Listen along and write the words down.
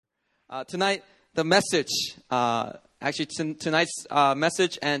Tonight, the message, tonight's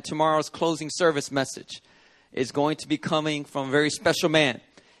message and tomorrow's closing service message is going to be coming from a very special man.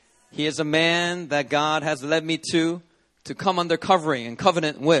 He is a man that God has led me to come under covering and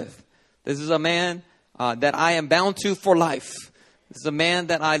covenant with. This is a man that I am bound to for life. This is a man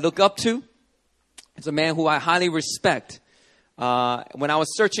that I look up to. It's a man who I highly respect. When I was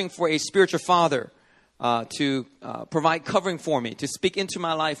searching for a spiritual father to provide covering for me, to speak into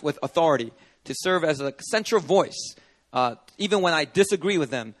my life with authority, to serve as a central voice, even when I disagree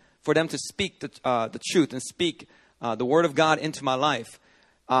with them, for them to speak the truth and speak the word of God into my life,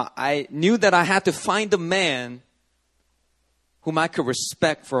 I knew that I had to find a man whom I could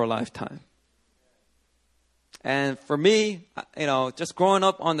respect for a lifetime. And for me, just growing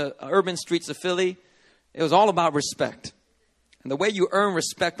up on the urban streets of Philly, it was all about respect. And the way you earn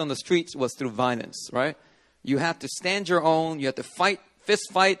respect on the streets was through violence, right? You have to stand your own. You have to fight,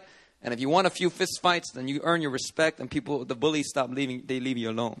 fist fight. And if you won a few fist fights, then you earn your respect. And the bullies they leave you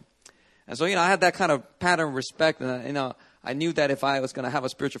alone. And so, I had that kind of pattern of respect. And, I knew that if I was going to have a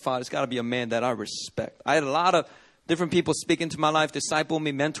spiritual father, it's got to be a man that I respect. I had a lot of different people speak into my life, disciple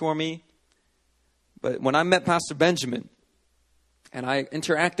me, mentor me. But when I met Pastor Benjamin and I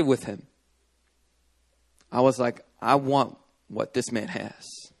interacted with him, I was like, I want what this man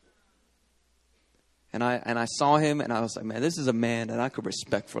has. And I saw him and I was like, man, this is a man that I could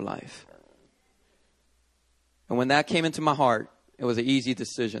respect for life. And when that came into my heart, it was an easy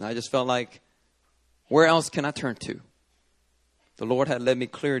decision. I just felt like, where else can I turn to? The Lord had led me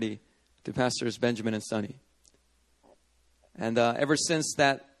clearly to Pastors Benjamin and Sonny. And ever since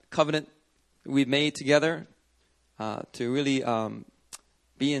that covenant we made together to really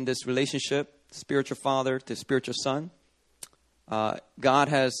be in this relationship, spiritual father to spiritual son, God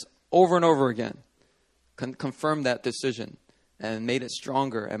has over and over again confirmed that decision and made it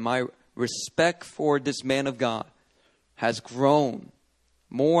stronger. And my respect for this man of God has grown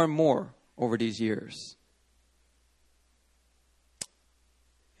more and more over these years.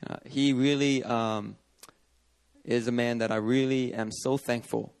 He really is a man that I really am so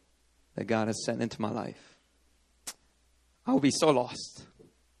thankful that God has sent into my life. I would be so lost,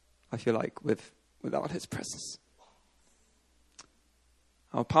 I feel like, without his presence.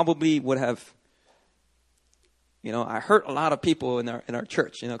 I probably would have, I hurt a lot of people in our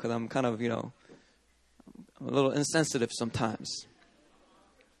church, because I'm kind of, I'm a little insensitive sometimes.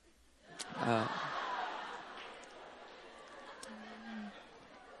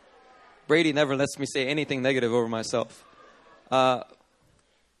 Brady never lets me say anything negative over myself. And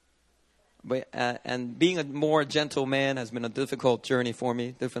being a more gentle man has been a difficult journey for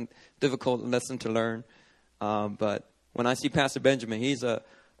me, difficult lesson to learn. But when I see Pastor Benjamin, he's a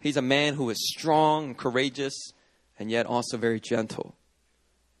man who is strong and courageous, and yet also very gentle.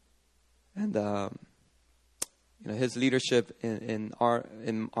 And his leadership in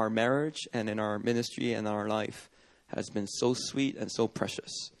our marriage and in our ministry and our life has been so sweet and so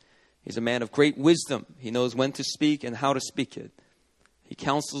precious. He's a man of great wisdom. He knows when to speak and how to speak it. He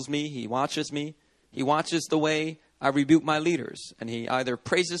counsels me. He watches me. He watches the way I rebuke my leaders. And he either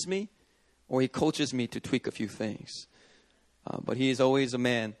praises me or he coaches me to tweak a few things. But he is always a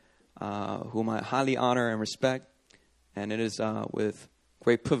man whom I highly honor and respect. And it is with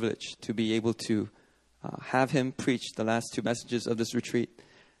great privilege to be able to have him preach the last two messages of this retreat.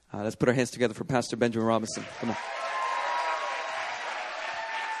 Let's put our hands together for Pastor Benjamin Robinson. Come on.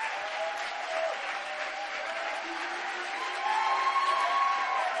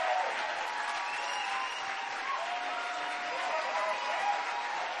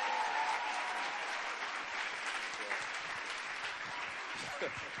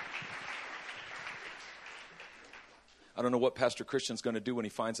 I don't know what Pastor Christian's going to do when he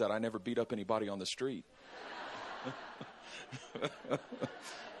finds out I never beat up anybody on the street.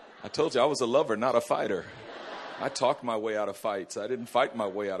 I told you I was a lover, not a fighter. I talked my way out of fights. I didn't fight my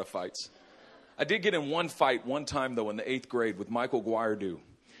way out of fights. I did get in one fight one time, though, in the 8th grade with Michael Guiardu.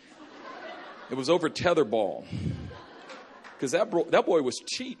 It was over tetherball. Because that boy was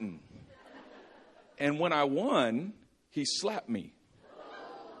cheating. And when I won, he slapped me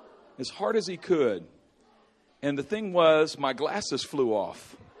as hard as he could. And the thing was, my glasses flew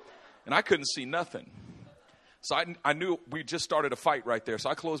off, and I couldn't see nothing. So I knew we just started a fight right there. So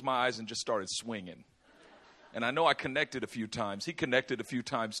I closed my eyes and just started swinging. And I know I connected a few times. He connected a few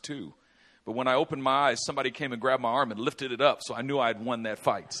times too. But when I opened my eyes, somebody came and grabbed my arm and lifted it up. So I knew I had won that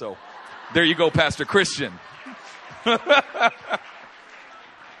fight. So there you go, Pastor Christian.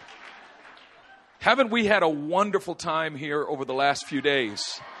 Haven't we had a wonderful time here over the last few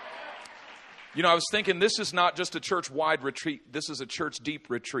days? I was thinking this is not just a church-wide retreat. This is a church-deep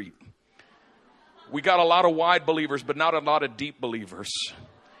retreat. We got a lot of wide believers, but not a lot of deep believers.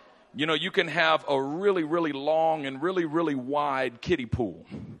 You know, you can have a really, really long and really, really wide kiddie pool.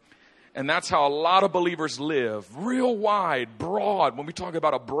 And that's how a lot of believers live. Real wide, broad. When we talk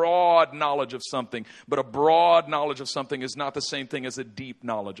about a broad knowledge of something, but a broad knowledge of something is not the same thing as a deep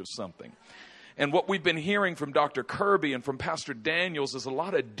knowledge of something. And what we've been hearing from Dr. Kirby and from Pastor Daniels is a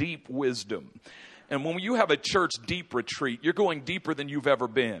lot of deep wisdom. And when you have a church deep retreat, you're going deeper than you've ever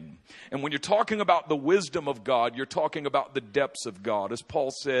been. And when you're talking about the wisdom of God, you're talking about the depths of God. As Paul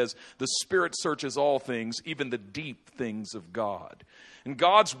says, the Spirit searches all things, even the deep things of God. And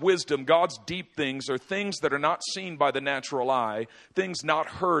God's wisdom, God's deep things are things that are not seen by the natural eye, things not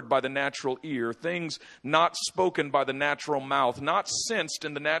heard by the natural ear, things not spoken by the natural mouth, not sensed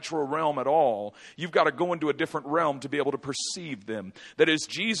in the natural realm at all. You've got to go into a different realm to be able to perceive them. That is,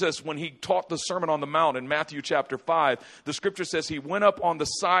 Jesus, when he taught the Sermon on the Mount in Matthew chapter 5, the scripture says he went up on the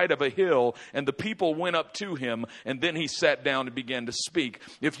side of a hill and the people went up to him, and then he sat down and began to speak.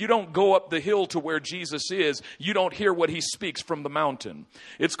 If you don't go up the hill to where Jesus is, you don't hear what he speaks from the mountain.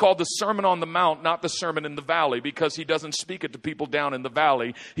 It's called the Sermon on the Mount, not the Sermon in the Valley, because he doesn't speak it to people down in the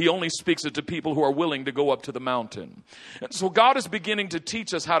valley. He only speaks it to people who are willing to go up to the mountain. And so God is beginning to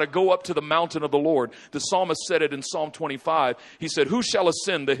teach us how to go up to the mountain of the Lord. The psalmist said it in Psalm 25. He said, "Who shall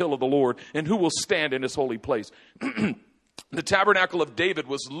ascend the hill of the Lord, and who will stand in his holy place?" The tabernacle of David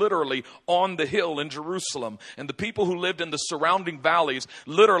was literally on the hill in Jerusalem. And the people who lived in the surrounding valleys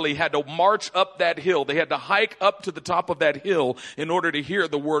literally had to march up that hill. They had to hike up to the top of that hill in order to hear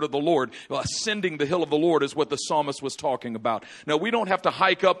the word of the Lord. Well, ascending the hill of the Lord is what the psalmist was talking about. Now, we don't have to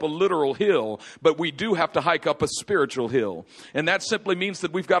hike up a literal hill, but we do have to hike up a spiritual hill. And that simply means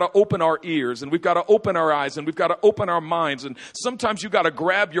that we've got to open our ears, and we've got to open our eyes, and we've got to open our minds. And sometimes you've got to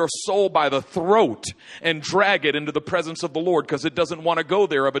grab your soul by the throat and drag it into the presence of the Lord, because it doesn't want to go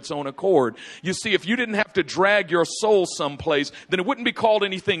there of its own accord. You see, if you didn't have to drag your soul someplace, then it wouldn't be called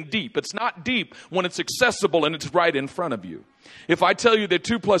anything deep. It's not deep when it's accessible and it's right in front of you. If I tell you that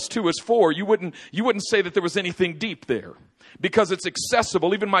 2 + 2 is 4, you wouldn't say that there was anything deep there, because it's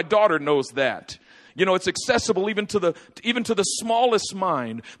accessible. Even my daughter knows that. You know, it's accessible even to the smallest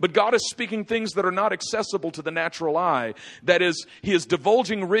mind. But God is speaking things that are not accessible to the natural eye. That is, he is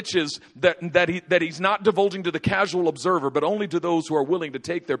divulging riches that he's not divulging to the casual observer, but only to those who are willing to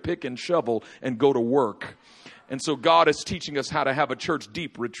take their pick and shovel and go to work. And so God is teaching us how to have a church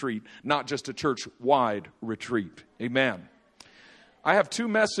deep retreat, not just a church wide retreat. Amen. I have 2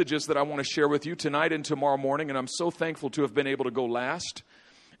 messages that I want to share with you tonight and tomorrow morning, and I'm so thankful to have been able to go last.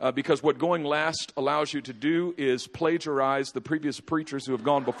 Because what going last allows you to do is plagiarize the previous preachers who have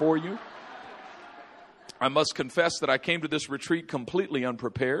gone before you. I must confess that I came to this retreat completely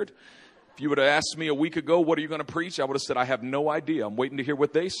unprepared. If you would have asked me a week ago, what are you going to preach? I would have said, I have no idea. I'm waiting to hear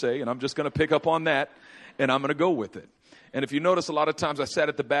what they say, and I'm just going to pick up on that, and I'm going to go with it. And if you notice, a lot of times I sat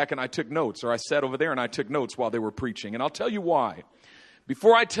at the back and I took notes, or I sat over there and I took notes while they were preaching. And I'll tell you why.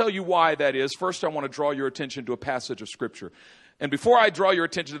 Before I tell you why that is, first I want to draw your attention to a passage of Scripture. And before I draw your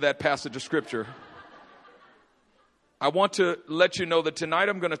attention to that passage of Scripture, I want to let you know that tonight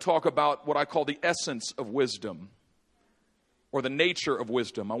I'm going to talk about what I call the essence of wisdom, or the nature of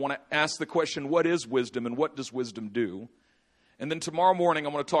wisdom. I want to ask the question, what is wisdom and what does wisdom do? And then tomorrow morning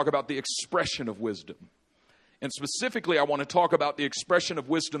I'm going to talk about the expression of wisdom. And specifically, I want to talk about the expression of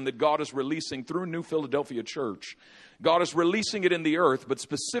wisdom that God is releasing through New Philadelphia Church. God is releasing it in the earth, but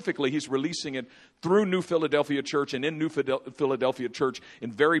specifically, he's releasing it through New Philadelphia Church and in New Philadelphia Church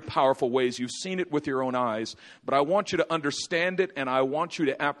in very powerful ways. You've seen it with your own eyes, but I want you to understand it, and I want you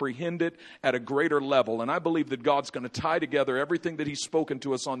to apprehend it at a greater level. And I believe that God's going to tie together everything that he's spoken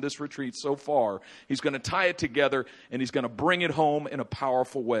to us on this retreat so far. He's going to tie it together, and he's going to bring it home in a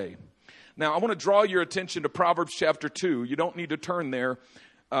powerful way. Now, I want to draw your attention to Proverbs chapter 2. You don't need to turn there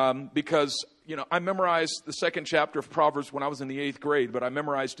because, I memorized the 2nd chapter of Proverbs when I was in the 8th grade, but I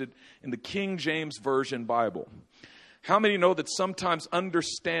memorized it in the King James Version Bible. How many know that sometimes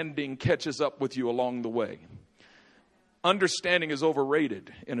understanding catches up with you along the way? Understanding is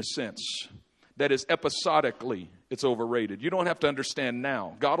overrated in a sense. That is, episodically, it's overrated. You don't have to understand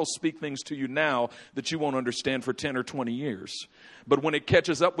now. God will speak things to you now that you won't understand for 10 or 20 years. But when it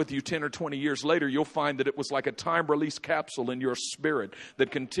catches up with you 10 or 20 years later, you'll find that it was like a time-release capsule in your spirit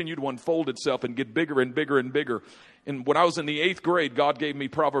that continued to unfold itself and get bigger and bigger and bigger. And when I was in the 8th grade, God gave me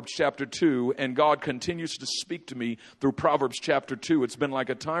Proverbs chapter 2, and God continues to speak to me through Proverbs chapter 2. It's been like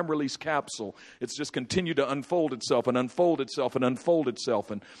a time-release capsule. It's just continued to unfold itself and unfold itself and unfold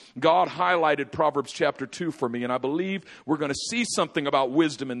itself. And God highlighted Proverbs chapter 2 for me, and I believe we're going to see something about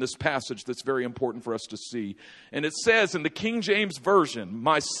wisdom in this passage that's very important for us to see. And it says in the King James Version,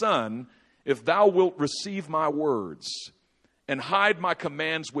 "My son, if thou wilt receive my words and hide my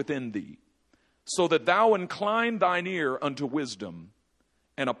commands within thee, so that thou incline thine ear unto wisdom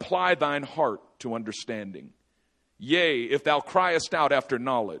and apply thine heart to understanding. Yea, if thou criest out after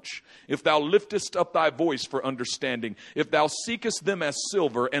knowledge, if thou liftest up thy voice for understanding, if thou seekest them as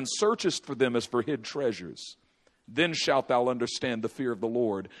silver and searchest for them as for hid treasures, then shalt thou understand the fear of the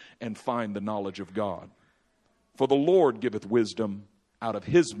Lord and find the knowledge of God. For the Lord giveth wisdom, out of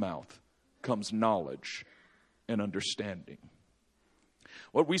his mouth comes knowledge and understanding.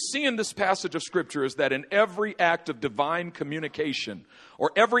 What we see in this passage of Scripture is that in every act of divine communication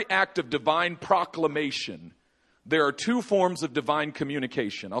or every act of divine proclamation, there are two forms of divine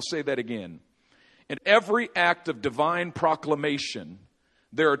communication. I'll say that again. In every act of divine proclamation,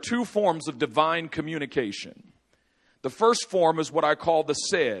 there are two forms of divine communication. The first form is what I call the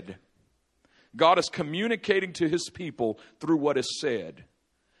said. God is communicating to his people through what is said.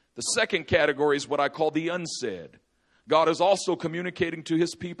 The second category is what I call the unsaid. God is also communicating to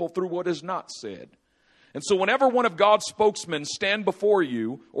his people through what is not said. And so whenever one of God's spokesmen stand before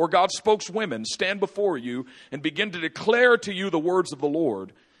you, or God's spokeswomen stand before you and begin to declare to you the words of the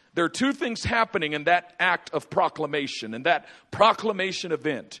Lord, there are two things happening in that act of proclamation, in that proclamation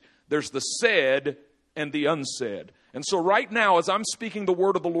event. There's the said and the unsaid. And so right now, as I'm speaking the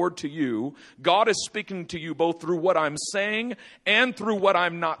word of the Lord to you, God is speaking to you both through what I'm saying and through what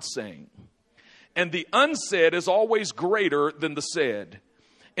I'm not saying. And the unsaid is always greater than the said.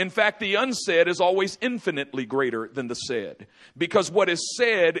 In fact, the unsaid is always infinitely greater than the said, because what is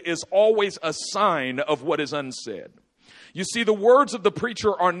said is always a sign of what is unsaid. You see, the words of the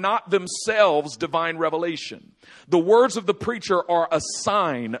preacher are not themselves divine revelation. The words of the preacher are a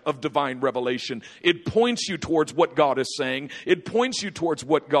sign of divine revelation. It points you towards what God is saying. It points you towards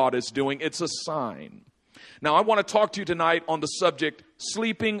what God is doing. It's a sign. Now, I want to talk to you tonight on the subject,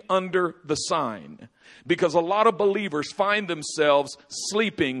 sleeping under the sign, because a lot of believers find themselves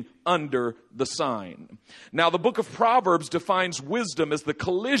sleeping under the sign. Now, the book of Proverbs defines wisdom as the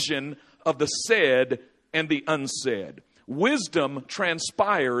collision of the said and the unsaid. Wisdom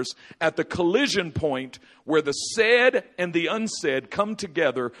transpires at the collision point where the said and the unsaid come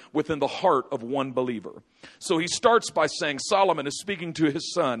together within the heart of one believer. So he starts by saying, Solomon is speaking to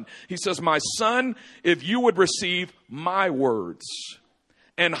his son. He says, my son, if you would receive my words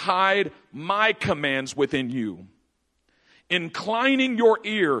and hide my commands within you, inclining your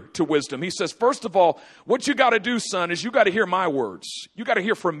ear to wisdom. He says, first of all, what you got to do, son, is you got to hear my words. You got to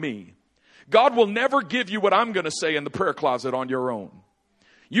hear from me. God will never give you what I'm going to say in the prayer closet on your own.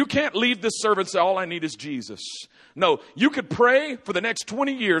 You can't leave this service and say, all I need is Jesus. No, you could pray for the next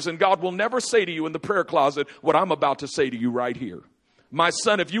 20 years and God will never say to you in the prayer closet what I'm about to say to you right here. My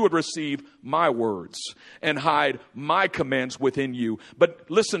son, if you would receive my words and hide my commands within you. But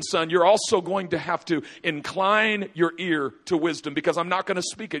listen, son, you're also going to have to incline your ear to wisdom, because I'm not going to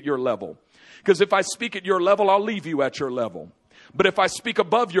speak at your level. Because if I speak at your level, I'll leave you at your level. But if I speak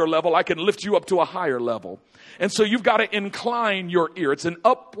above your level, I can lift you up to a higher level. And so you've got to incline your ear. It's an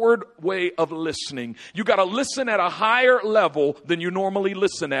upward way of listening. You got to listen at a higher level than you normally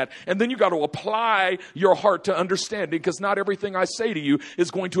listen at. And then you got to apply your heart to understanding, because not everything I say to you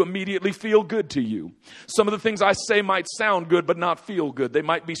is going to immediately feel good to you. Some of the things I say might sound good, but not feel good. They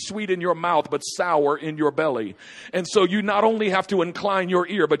might be sweet in your mouth, but sour in your belly. And so you not only have to incline your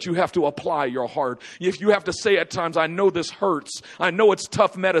ear, but you have to apply your heart. If you have to say at times, I know this hurts. I know it's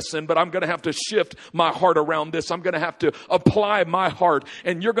tough medicine, but I'm going to have to shift my heart around this. I'm going to have to apply my heart,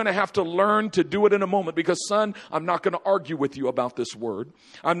 and you're going to have to learn to do it in a moment, because son, I'm not going to argue with you about this word.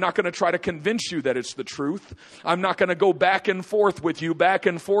 I'm not going to try to convince you that it's the truth. I'm not going to go back and forth with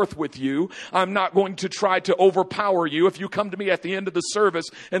you. I'm not going to try to overpower you. If you come to me at the end of the service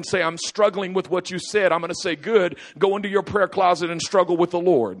and say, I'm struggling with what you said, I'm going to say, good, go into your prayer closet and struggle with the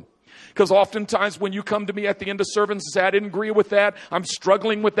Lord. Because oftentimes when you come to me at the end of service and say, I didn't agree with that, I'm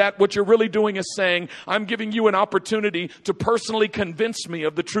struggling with that, what you're really doing is saying, I'm giving you an opportunity to personally convince me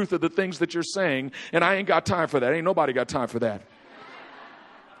of the truth of the things that you're saying, and I ain't got time for that. Ain't nobody got time for that.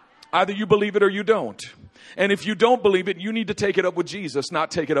 Either you believe it or you don't. And if you don't believe it, you need to take it up with Jesus,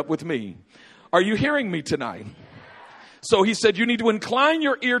 not take it up with me. Are you hearing me tonight? So he said, you need to incline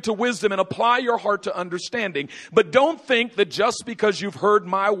your ear to wisdom and apply your heart to understanding. But don't think that just because you've heard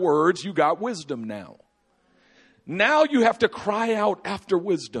my words, you got wisdom now. Now you have to cry out after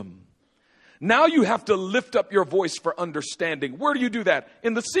wisdom. Now you have to lift up your voice for understanding. Where do you do that?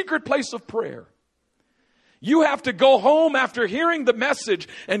 In the secret place of prayer. You have to go home after hearing the message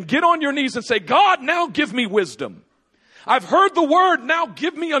and get on your knees and say, God, now give me wisdom. I've heard the word. Now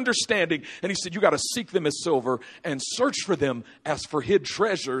give me understanding. And he said, you got to seek them as silver and search for them as for hid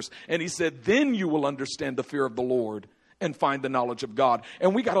treasures. And he said, then you will understand the fear of the Lord and find the knowledge of God.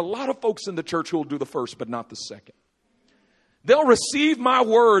 And we got a lot of folks in the church who will do the first, but not the second. They'll receive my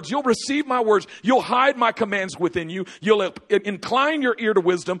words. You'll receive my words. You'll hide my commands within you. You'll incline your ear to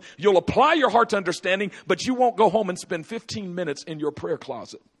wisdom. You'll apply your heart to understanding, but you won't go home and spend 15 minutes in your prayer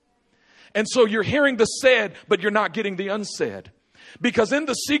closet. And so you're hearing the said, but you're not getting the unsaid. Because in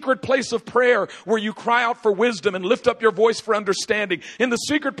the secret place of prayer, where you cry out for wisdom and lift up your voice for understanding, in the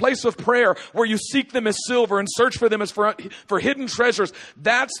secret place of prayer, where you seek them as silver and search for them as for hidden treasures,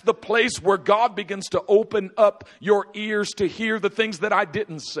 that's the place where God begins to open up your ears to hear the things that I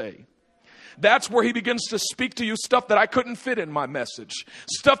didn't say. That's where he begins to speak to you stuff that I couldn't fit in my message.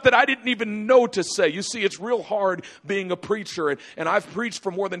 Stuff that I didn't even know to say. You see, it's real hard being a preacher. And I've preached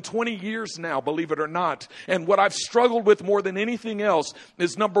for more than 20 years now, believe it or not. And what I've struggled with more than anything else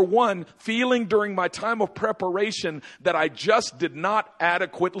is, number one, feeling during my time of preparation that I just did not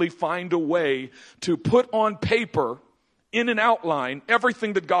adequately find a way to put on paper, in an outline,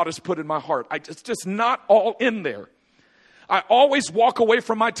 everything that God has put in my heart. It's just not all in there. I always walk away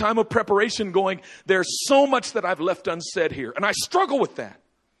from my time of preparation going, there's so much that I've left unsaid here. And I struggle with that.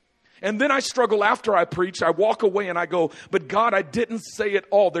 And then I struggle after I preach. I walk away and I go, but God, I didn't say it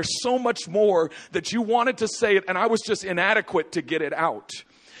all. There's so much more that you wanted to say it, and I was just inadequate to get it out.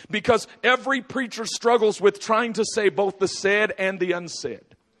 Because every preacher struggles with trying to say both the said and the unsaid.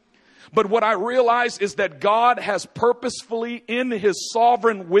 But what I realize is that God has purposefully, in his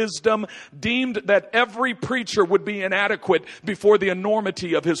sovereign wisdom, deemed that every preacher would be inadequate before the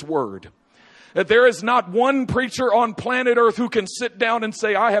enormity of his word. That there is not one preacher on planet Earth who can sit down and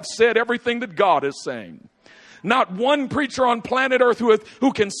say, I have said everything that God is saying. Not one preacher on planet Earth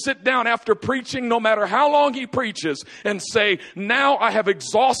who can sit down after preaching, no matter how long he preaches, and say, now I have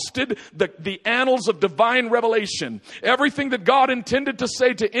exhausted the annals of divine revelation. Everything that God intended to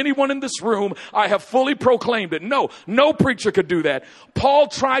say to anyone in this room, I have fully proclaimed it. No preacher could do that. Paul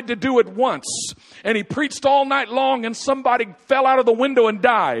tried to do it once, and he preached all night long, and somebody fell out of the window and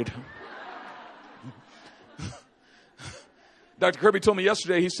died. Dr. Kirby told me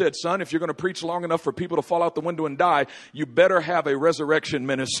yesterday, he said, son, if you're going to preach long enough for people to fall out the window and die, you better have a resurrection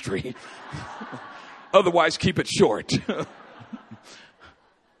ministry. Otherwise, keep it short.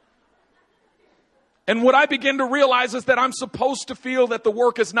 And what I begin to realize is that I'm supposed to feel that the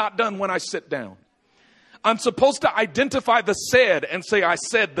work is not done when I sit down. I'm supposed to identify the said and say, I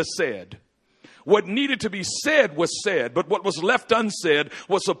said the said. What needed to be said was said, but what was left unsaid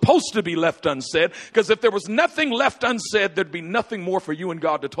was supposed to be left unsaid, because if there was nothing left unsaid, there'd be nothing more for you and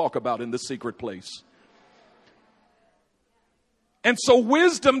God to talk about in the secret place. And so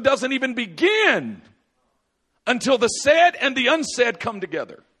wisdom doesn't even begin until the said and the unsaid come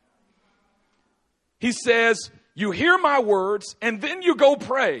together. He says, you hear my words, and then you go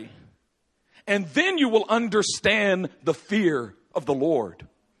pray, and then you will understand the fear of the Lord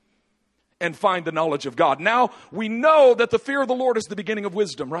and find the knowledge of God. Now, we know that the fear of the Lord is the beginning of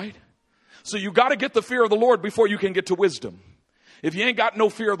wisdom, right? So you got to get the fear of the Lord before you can get to wisdom. If you ain't got no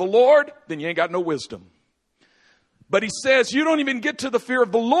fear of the Lord, then you ain't got no wisdom. But he says you don't even get to the fear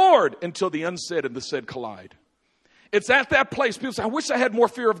of the Lord until the unsaid and the said collide. It's at that place. People say, I wish I had more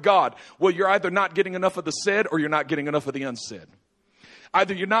fear of God. Well, you're either not getting enough of the said or you're not getting enough of the unsaid.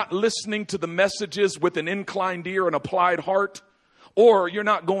 Either you're not listening to the messages with an inclined ear and applied heart, or you're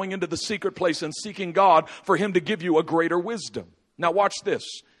not going into the secret place and seeking God for him to give you a greater wisdom. Now watch this.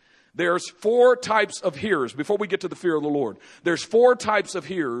 There's 4 types of hearers. Before we get to the fear of the Lord, there's 4 types of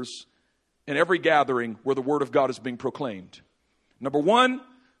hearers in every gathering where the word of God is being proclaimed. Number 1,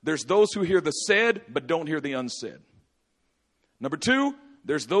 there's those who hear the said but don't hear the unsaid. Number 2,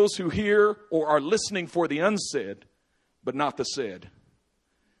 there's those who hear or are listening for the unsaid but not the said.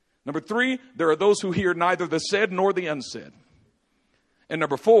 Number 3, there are those who hear neither the said nor the unsaid. And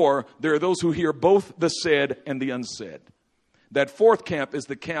number 4, there are those who hear both the said and the unsaid. That 4th camp is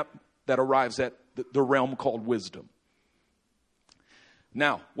the camp that arrives at the realm called wisdom.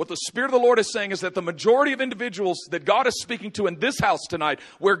 Now, what the Spirit of the Lord is saying is that the majority of individuals that God is speaking to in this house tonight,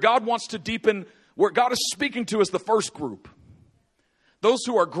 where God wants to deepen, where God is speaking to is the first group. Those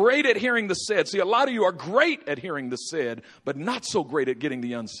who are great at hearing the said. See, a lot of you are great at hearing the said, but not so great at getting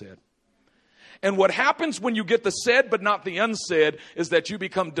the unsaid. And what happens when you get the said but not the unsaid is that you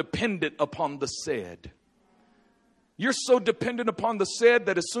become dependent upon the said. You're so dependent upon the said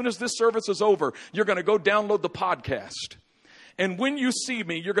that as soon as this service is over, you're going to go download the podcast. And when you see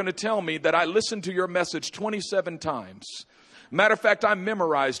me, you're going to tell me that I listened to your message 27 times. Matter of fact, I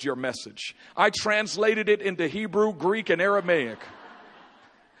memorized your message. I translated it into Hebrew, Greek, and Aramaic.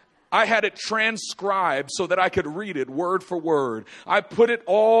 I had it transcribed so that I could read it word for word. I put it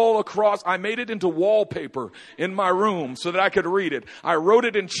all across. I made it into wallpaper in my room so that I could read it. I wrote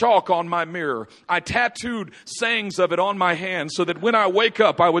it in chalk on my mirror. I tattooed sayings of it on my hand so that when I wake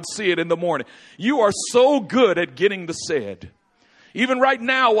up, I would see it in the morning. You are so good at getting the said. Even right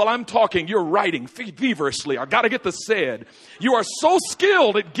now while I'm talking, you're writing feverishly. I got to get the said. You are so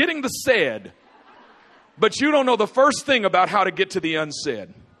skilled at getting the said, but you don't know the first thing about how to get to the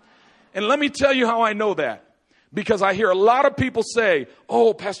unsaid. And let me tell you how I know that. Because I hear a lot of people say,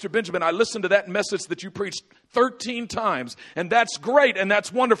 oh, Pastor Benjamin, I listened to that message that you preached 13 times. And that's great and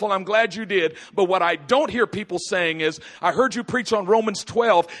that's wonderful. I'm glad you did. But what I don't hear people saying is, I heard you preach on Romans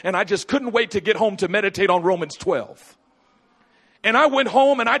 12 and I just couldn't wait to get home to meditate on Romans 12. And I went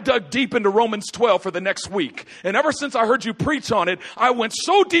home and I dug deep into Romans 12 for the next week. And ever since I heard you preach on it, I went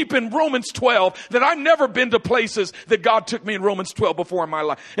so deep in Romans 12 that I've never been to places that God took me in Romans 12 before in my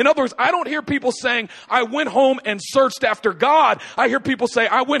life. In other words, I don't hear people saying, I went home and searched after God. I hear people say,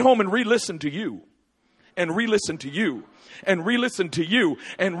 I went home and re-listened to you. And re-listened to you. And re-listened to you.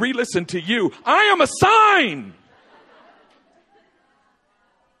 And re-listened to you. I am a sign.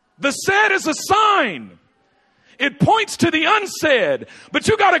 The said is a sign. It points to the unsaid, but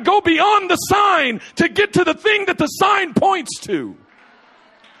you got to go beyond the sign to get to the thing that the sign points to.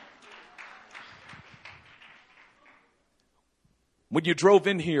 When you drove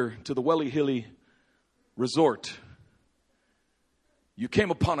in here to the Welli Hilli resort, you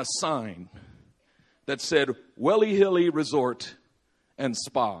came upon a sign that said Welli Hilli Resort and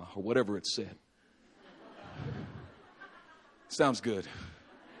Spa, or whatever it said. Sounds good.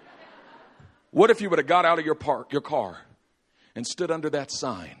 What if you would have got out of your car and stood under that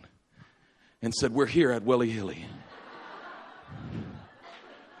sign and said, we're here at Welli Hilli.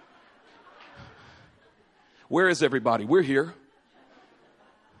 Where is everybody? We're here.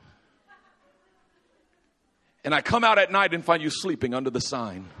 And I come out at night and find you sleeping under the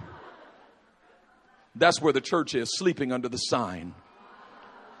sign. That's where the church is, sleeping under the sign.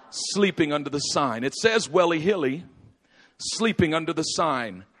 Sleeping under the sign. It says Welli Hilli, sleeping under the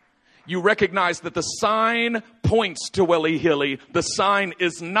sign. You recognize that the sign points to Welli Hilli. The sign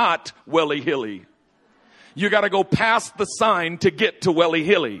is not Welli Hilli. You got to go past the sign to get to Welli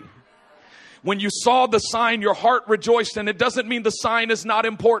Hilli. When you saw the sign, your heart rejoiced, and it doesn't mean the sign is not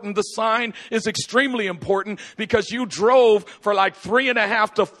important. The sign is extremely important because you drove for like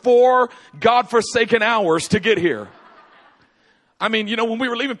 3.5 to 4 godforsaken hours to get here. I mean, you know, when we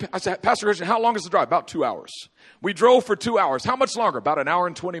were leaving, I said, Pastor Christian, how long is the drive? About 2 hours. We drove for 2 hours. How much longer? About 1 hour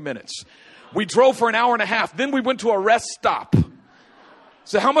and 20 minutes. We drove for 1.5 hours. Then we went to a rest stop.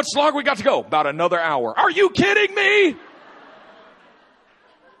 So how much longer we got to go? About another hour. Are you kidding me?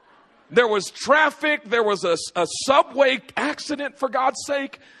 There was traffic. There was a subway accident, for God's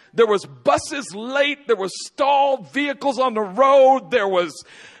sake. There was buses late. There was stalled vehicles on the road. There was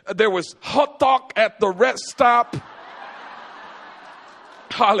hot dog at the rest stop.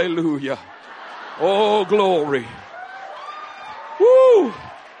 Hallelujah. Oh, glory. Woo.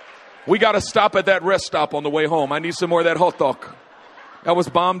 We got to stop at that rest stop on the way home. I need some more of that hot dog. That was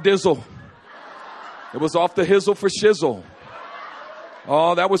bomb dizzle. It was off the hizzle for shizzle.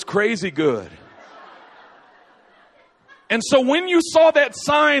 Oh, that was crazy good. And so when you saw that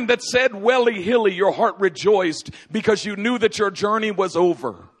sign that said Welli Hilli, your heart rejoiced because you knew that your journey was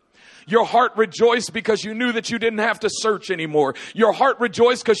over. Your heart rejoiced because you knew that you didn't have to search anymore. Your heart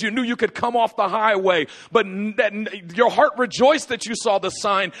rejoiced because you knew you could come off the highway. But your heart rejoiced that you saw the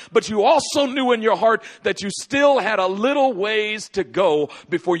sign, but you also knew in your heart that you still had a little ways to go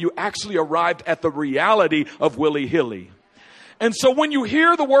before you actually arrived at the reality of Welli Hilli. And so when you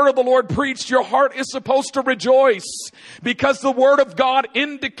hear the word of the Lord preached, your heart is supposed to rejoice because the word of God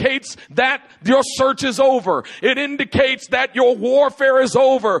indicates that your search is over. It indicates that your warfare is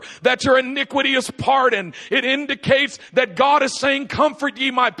over, that your iniquity is pardoned. It indicates that God is saying, comfort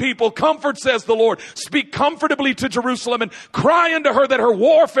ye my people. Comfort, says the Lord. Speak comfortably to Jerusalem and cry unto her that her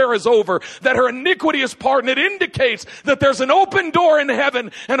warfare is over, that her iniquity is pardoned. It indicates that there's an open door in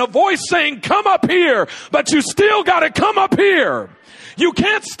heaven and a voice saying, come up here, but you still got to come up here. You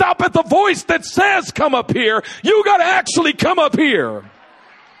can't stop at the voice that says come up here. You got to actually come up here.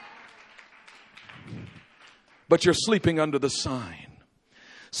 But you're sleeping under the sign.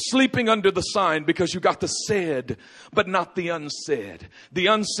 Sleeping under the sign because you got the said, but not the unsaid. The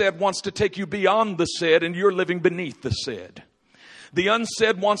unsaid wants to take you beyond the said, and you're living beneath the said. The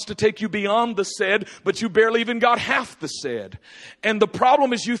unsaid wants to take you beyond the said, but you barely even got half the said. And the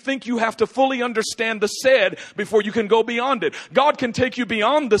problem is you think you have to fully understand the said before you can go beyond it. God can take you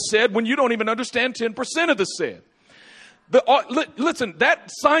beyond the said when you don't even understand 10% of the said. Listen, that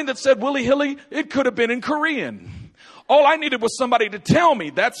sign that said Willie Hilli, it could have been in Korean. All I needed was somebody to tell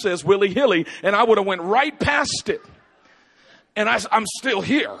me that says Willie Hilli, and I would have went right past it. And I'm still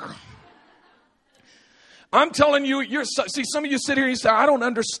here. I'm telling you, see, some of you sit here and you say, I don't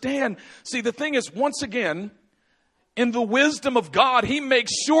understand. See, the thing is, once again, in the wisdom of God, He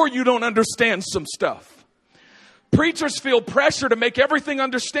makes sure you don't understand some stuff. Preachers feel pressure to make everything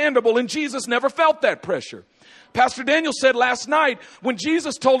understandable, and Jesus never felt that pressure. Pastor Daniel said last night, when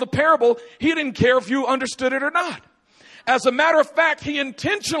Jesus told a parable, He didn't care if you understood it or not. As a matter of fact, He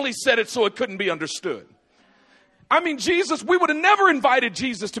intentionally said it so it couldn't be understood. I mean, Jesus, we would have never invited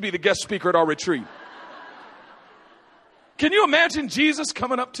Jesus to be the guest speaker at our retreat. Can you imagine Jesus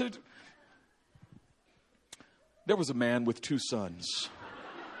coming up to... There was a man with 2 sons.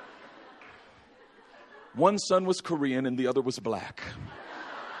 One son was Korean and the other was black.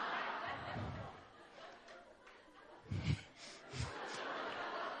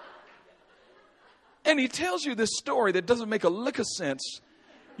 And he tells you this story that doesn't make a lick of sense.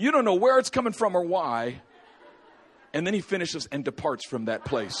 You don't know where it's coming from or why. And then he finishes and departs from that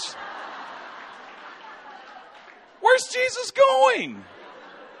place. Where's Jesus going?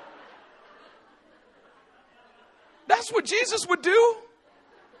 That's what Jesus would do.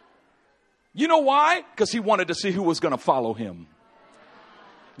 You know why? Because He wanted to see who was going to follow Him.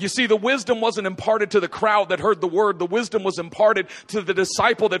 You see, the wisdom wasn't imparted to the crowd that heard the word. The wisdom was imparted to the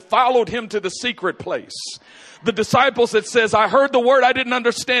disciple that followed Him to the secret place. The disciples that says, I heard the word, I didn't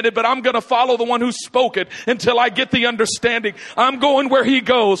understand it, but I'm going to follow the one who spoke it until I get the understanding. I'm going where He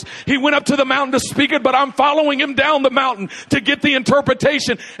goes. He went up to the mountain to speak it, but I'm following Him down the mountain to get the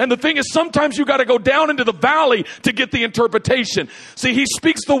interpretation. And the thing is, sometimes you got to go down into the valley to get the interpretation. See, He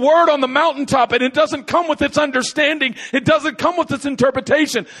speaks the word on the mountaintop, and it doesn't come with its understanding. It doesn't come with its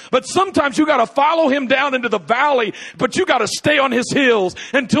interpretation. But sometimes you got to follow Him down into the valley, but you got to stay on His heels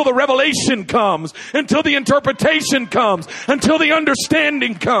until the revelation comes, until the interpretation comes, until the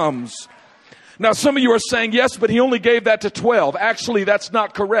understanding comes. Now, some of you are saying, yes, but He only gave that to 12. Actually, that's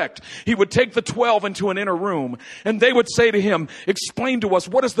not correct. He would take the 12 into an inner room, and they would say to Him, explain to us,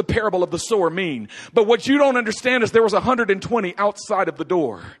 what does the parable of the sower mean? But what you don't understand is there was 120 outside of the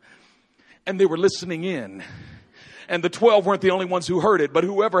door, and they were listening in. And the 12 weren't the only ones who heard it, but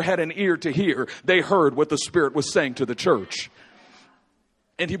whoever had an ear to hear, they heard what the Spirit was saying to the church.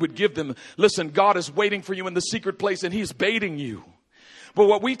 And He would give them, listen, God is waiting for you in the secret place, and He's baiting you. But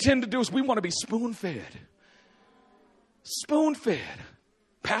what we tend to do is we want to be spoon-fed. Spoon-fed.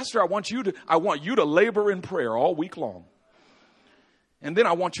 Pastor, I want you to labor in prayer all week long. And then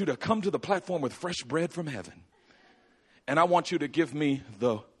I want you to come to the platform with fresh bread from heaven. And I want you to give me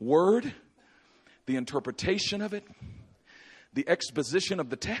the word, the interpretation of it, the exposition of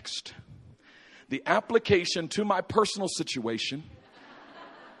the text, the application to my personal situation,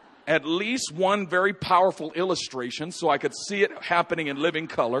 at least one very powerful illustration so I could see it happening in living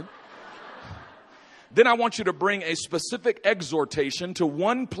color. Then I want you to bring a specific exhortation to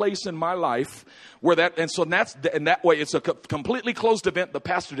one place in my life where that way it's a completely closed event. The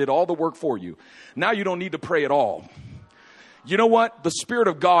pastor did all the work for you. Now you don't need to pray at all. You know what? The Spirit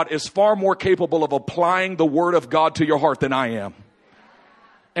of God is far more capable of applying the Word of God to your heart than I am.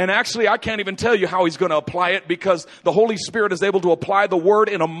 And actually, I can't even tell you how He's going to apply it, because the Holy Spirit is able to apply the Word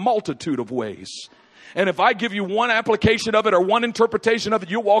in a multitude of ways. And if I give you one application of it or one interpretation of it,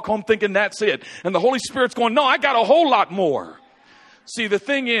 you walk home thinking that's it. And the Holy Spirit's going, no, I got a whole lot more. See, the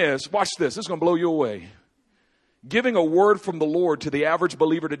thing is, watch this. This is going to blow you away. Giving a word from the Lord to the average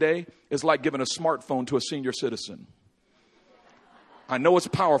believer today is like giving a smartphone to a senior citizen. I know it's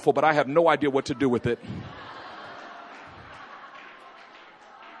powerful, but I have no idea what to do with it.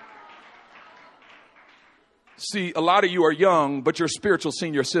 See, a lot of you are young, but you're spiritual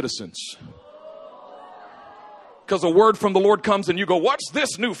senior citizens. Because a word from the Lord comes and you go, what's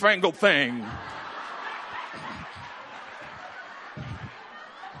this newfangled thing?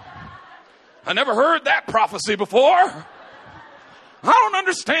 I never heard that prophecy before. I don't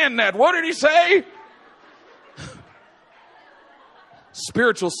understand that. What did He say?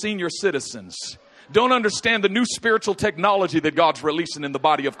 Spiritual senior citizens don't understand the new spiritual technology that God's releasing in the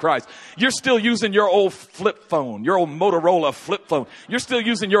body of Christ. You're still using your old flip phone, your old Motorola flip phone. You're still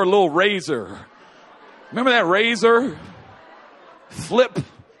using your little Razor. Remember that Razor? Flip.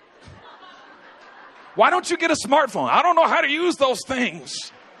 Why don't you get a smartphone? I don't know how to use those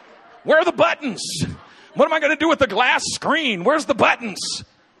things. Where are the buttons? What am I going to do with the glass screen? Where's the buttons?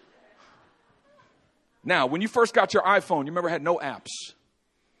 Now, when you first got your iPhone, you remember it had no apps.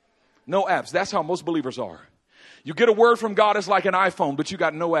 No apps. That's how most believers are. You get a word from God, it's like an iPhone, but you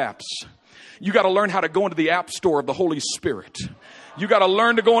got no apps. You got to learn how to go into the app store of the Holy Spirit. You got to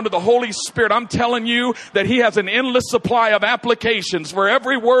learn to go into the Holy Spirit. I'm telling you that he has an endless supply of applications for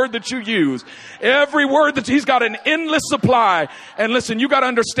every word that you use. Every word that he's got an endless supply. And listen, you got to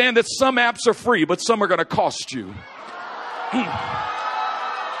understand that some apps are free, but some are going to cost you.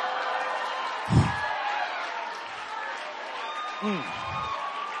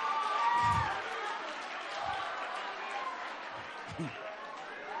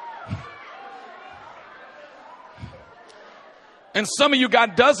 And some of you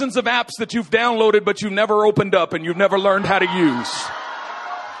got dozens of apps that you've downloaded, but you've never opened up and you've never learned how to use.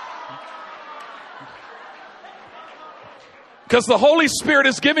 Because the Holy Spirit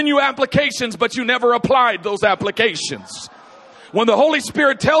has given you applications, but you never applied those applications. When the Holy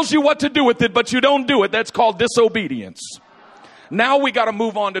Spirit tells you what to do with it, but you don't do it, that's called disobedience. Now we got to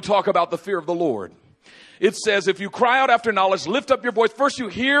move on to talk about the fear of the Lord. It says, if you cry out after knowledge, lift up your voice. First you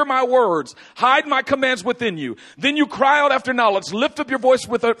hear my words, hide my commands within you. Then you cry out after knowledge, lift up your voice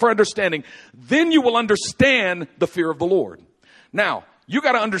for understanding. Then you will understand the fear of the Lord. Now, you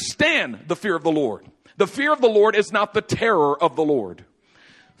got to understand the fear of the Lord. The fear of the Lord is not the terror of the Lord.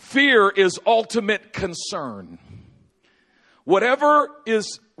 Fear is ultimate concern. Whatever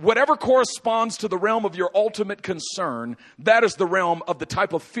corresponds to the realm of your ultimate concern, that is the realm of the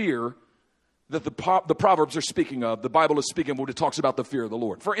type of fear that the Proverbs are speaking of. The Bible is speaking when it talks about the fear of the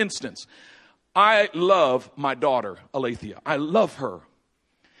Lord. For instance, I love my daughter, Alethea. I love her.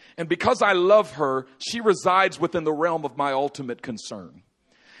 And because I love her, she resides within the realm of my ultimate concern.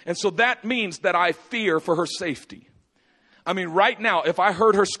 And so that means that I fear for her safety. I mean, right now, if I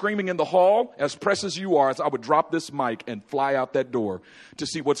heard her screaming in the hall, as pressed as you are, I would drop this mic and fly out that door to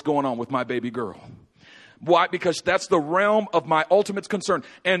see what's going on with my baby girl. Why? Because that's the realm of my ultimate concern.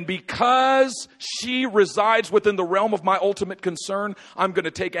 And because she resides within the realm of my ultimate concern, I'm going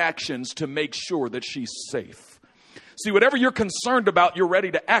to take actions to make sure that she's safe. See, whatever you're concerned about, you're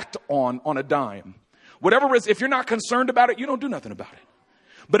ready to act on a dime. Whatever is, if you're not concerned about it, you don't do nothing about it.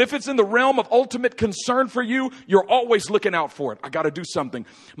 But if it's in the realm of ultimate concern for you, you're always looking out for it. I got to do something.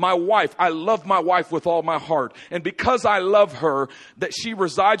 My wife, I love my wife with all my heart. And because I love her, that she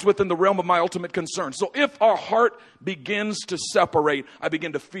resides within the realm of my ultimate concern. So if our heart begins to separate, I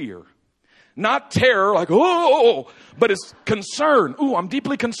begin to fear. Not terror, like, oh, but it's concern. Ooh, I'm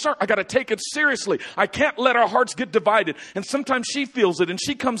deeply concerned. I got to take it seriously. I can't let our hearts get divided. And sometimes she feels it and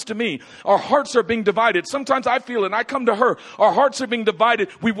she comes to me. Our hearts are being divided. Sometimes I feel it and I come to her. Our hearts are being divided.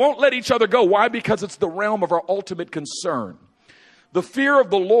 We won't let each other go. Why? Because it's the realm of our ultimate concern. The fear of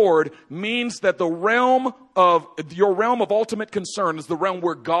the Lord means that the realm of your realm of ultimate concern is the realm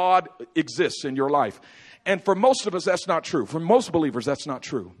where God exists in your life. And for most of us, that's not true. For most believers, that's not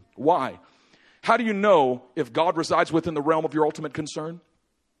true. Why? How do you know if God resides within the realm of your ultimate concern?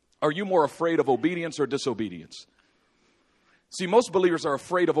 Are you more afraid of obedience or disobedience? See, most believers are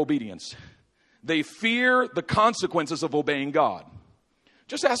afraid of obedience. They fear the consequences of obeying God.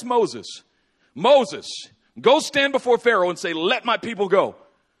 Just ask Moses. Moses, go stand before Pharaoh and say, let my people go.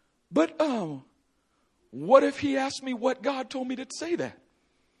 But what if he asks me what God told me to say that?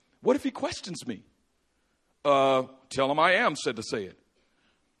 What if he questions me? Tell him I am said to say it.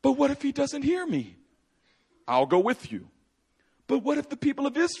 But what if he doesn't hear me? I'll go with you. But what if the people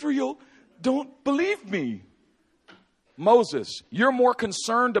of Israel don't believe me? Moses, you're more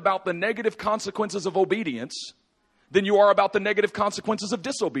concerned about the negative consequences of obedience than you are about the negative consequences of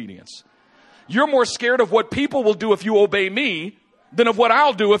disobedience. You're more scared of what people will do if you obey me than of what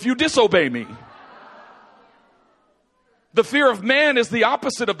I'll do if you disobey me. The fear of man is the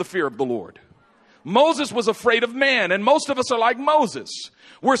opposite of the fear of the Lord. Moses was afraid of man, and most of us are like Moses.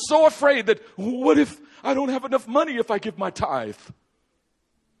 We're so afraid that, what if I don't have enough money if I give my tithe?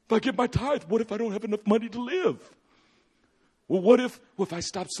 If I give my tithe, what if I don't have enough money to live? Well, what if I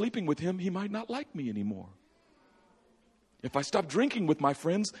stop sleeping with him, he might not like me anymore? If I stop drinking with my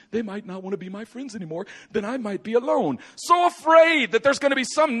friends, they might not want to be my friends anymore. Then I might be alone. So afraid that there's going to be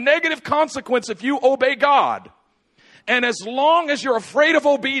some negative consequence if you obey God. And as long as you're afraid of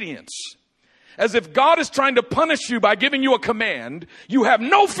obedience, as if God is trying to punish you by giving you a command, you have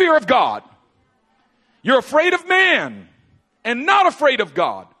no fear of God. You're afraid of man and not afraid of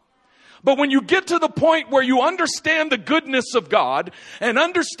God. But when you get to the point where you understand the goodness of God and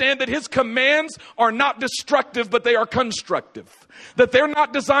understand that his commands are not destructive, but they are constructive, that they're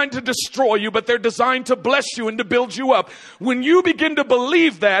not designed to destroy you, but they're designed to bless you and to build you up. When you begin to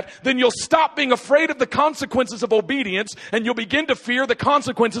believe that, then you'll stop being afraid of the consequences of obedience and you'll begin to fear the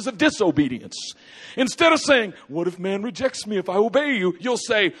consequences of disobedience. Instead of saying, what if man rejects me if I obey you? You'll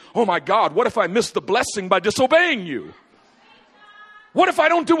say, oh my God, what if I miss the blessing by disobeying you? What if I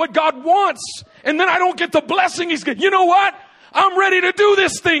don't do what God wants and then I don't get the blessing he's getting? You know what? I'm ready to do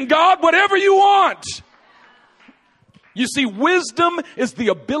this thing, God, whatever you want. You see, wisdom is the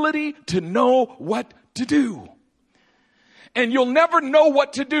ability to know what to do. And you'll never know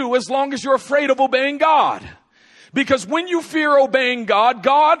what to do as long as you're afraid of obeying God. Because when you fear obeying God,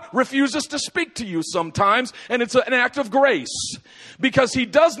 God refuses to speak to you sometimes, and it's an act of grace. Because he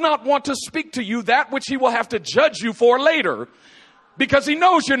does not want to speak to you that which he will have to judge you for later. Because he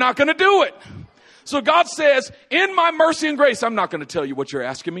knows you're not going to do it. So God says, in my mercy and grace, I'm not going to tell you what you're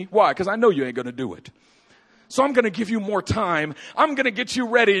asking me. Why? Because I know you ain't going to do it. So I'm going to give you more time. I'm going to get you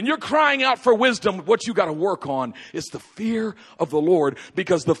ready. And you're crying out for wisdom. What you got to work on is the fear of the Lord,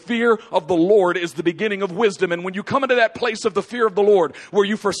 because the fear of the Lord is the beginning of wisdom. And when you come into that place of the fear of the Lord, where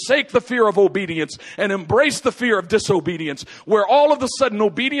you forsake the fear of obedience and embrace the fear of disobedience, where all of a sudden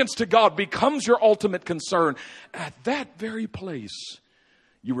obedience to God becomes your ultimate concern, at that very place,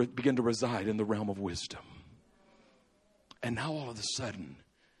 you begin to reside in the realm of wisdom. And now all of a sudden,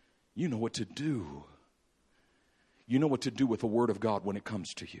 you know what to do. You know what to do with the word of God when it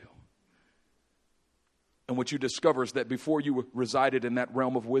comes to you. And what you discover is that before you resided in that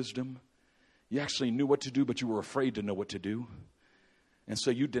realm of wisdom, you actually knew what to do, but you were afraid to know what to do. And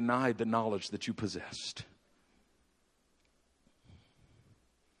so you denied the knowledge that you possessed.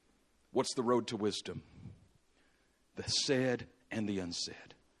 What's the road to wisdom? The said and the unsaid.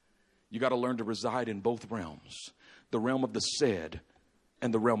 You got to learn to reside in both realms. The realm of the said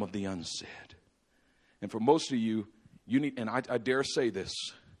and the realm of the unsaid. And for most of you, you need, and I dare say this,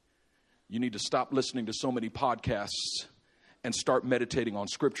 you need to stop listening to so many podcasts and start meditating on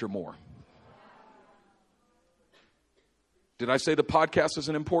Scripture more. Did I say the podcast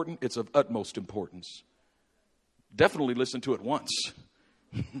isn't important? It's of utmost importance. Definitely listen to it once.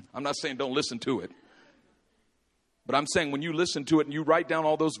 I'm not saying don't listen to it. But I'm saying when you listen to it and you write down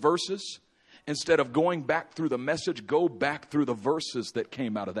all those verses, instead of going back through the message, go back through the verses that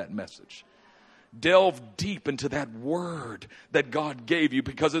came out of that message. Delve deep into that word that God gave you,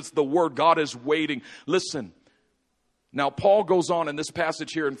 because it's the word. God is waiting. Listen. Now, Paul goes on in this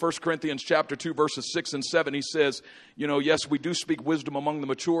passage here in 1 Corinthians chapter 2, verses 6 and 7. He says, yes, we do speak wisdom among the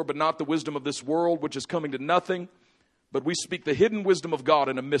mature, but not the wisdom of this world, which is coming to nothing. But we speak the hidden wisdom of God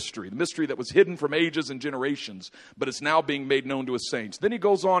in a mystery, the mystery that was hidden from ages and generations, but it's now being made known to his saints. Then he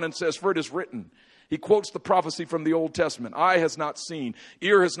goes on and says, for it is written. He quotes the prophecy from the Old Testament. Eye has not seen,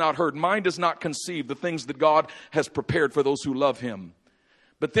 ear has not heard, mind has not conceived the things that God has prepared for those who love him.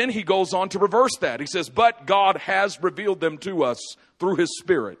 But then he goes on to reverse that. He says, but God has revealed them to us through his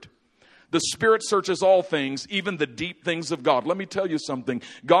Spirit. The Spirit searches all things, even the deep things of God. Let me tell you something.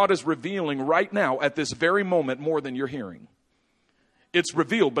 God is revealing right now at this very moment more than you're hearing. It's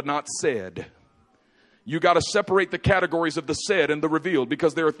revealed but not said. You got to separate the categories of the said and the revealed,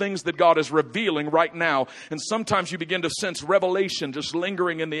 because there are things that God is revealing right now. And sometimes you begin to sense revelation just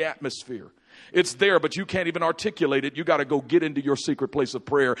lingering in the atmosphere. It's there, but you can't even articulate it. You got to go get into your secret place of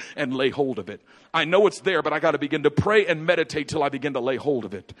prayer and lay hold of it. I know it's there, but I got to begin to pray and meditate till I begin to lay hold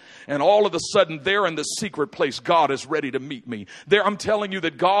of it. And all of a sudden, there in the secret place, God is ready to meet me. There, I'm telling you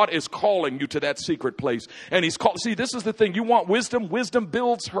that God is calling you to that secret place. And he's called. See, this is the thing. You want wisdom? Wisdom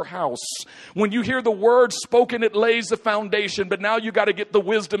builds her house. When you hear the word spoken, it lays the foundation. But now you got to get the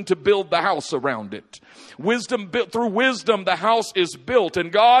wisdom to build the house around it. Wisdom built through wisdom, the house is built.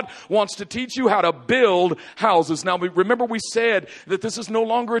 And God wants to teach you how to build houses. Now, remember we said that this is no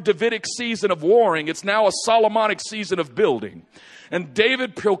longer a Davidic season of warring. It's now a Solomonic season of building. And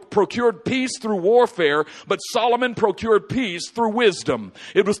David procured peace through warfare, but Solomon procured peace through wisdom.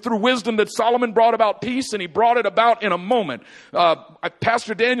 It was through wisdom that Solomon brought about peace, and he brought it about in a moment.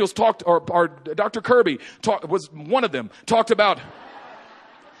 Pastor Daniels talked, or Dr. Kirby was one of them, talked about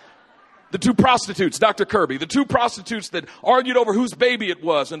the two prostitutes, Dr. Kirby, the two prostitutes that argued over whose baby it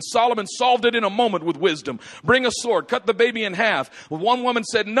was. And Solomon solved it in a moment with wisdom. Bring a sword, cut the baby in half. One woman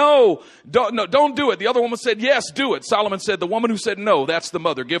said, no, don't do it. The other woman said, yes, do it. Solomon said, the woman who said no, that's the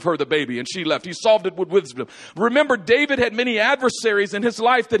mother. Give her the baby. And she left. He solved it with wisdom. Remember, David had many adversaries in his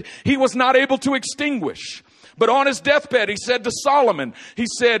life that he was not able to extinguish. But on his deathbed, he said to Solomon, he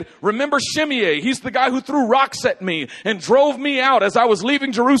said, remember Shimei? He's the guy who threw rocks at me and drove me out as I was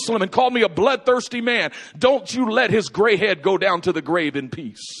leaving Jerusalem and called me a bloodthirsty man. Don't you let his gray head go down to the grave in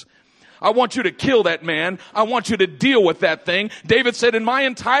peace. I want you to kill that man. I want you to deal with that thing. David said, in my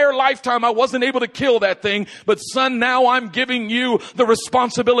entire lifetime, I wasn't able to kill that thing. But son, now I'm giving you the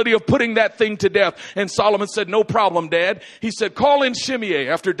responsibility of putting that thing to death. And Solomon said, no problem, Dad. He said, call in Shimei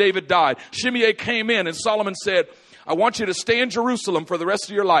after David died. Shimei came in and Solomon said, I want you to stay in Jerusalem for the rest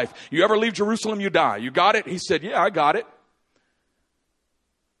of your life. You ever leave Jerusalem, you die. You got it? He said, yeah, I got it.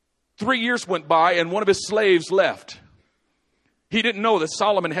 3 years went by and one of his slaves left. He didn't know that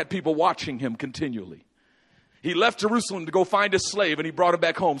Solomon had people watching him continually. He left Jerusalem to go find his slave and he brought him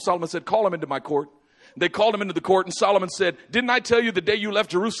back home. Solomon said, call him into my court. They called him into the court and Solomon said, didn't I tell you the day you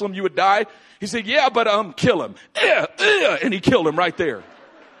left Jerusalem you would die? He said, yeah, but kill him. And he killed him right there.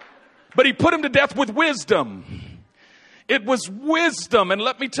 But he put him to death with wisdom. It was wisdom. And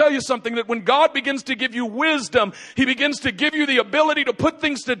let me tell you something, that when God begins to give you wisdom, he begins to give you the ability to put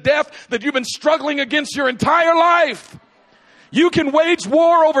things to death that you've been struggling against your entire life. You can wage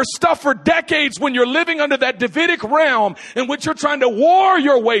war over stuff for decades when you're living under that Davidic realm in which you're trying to war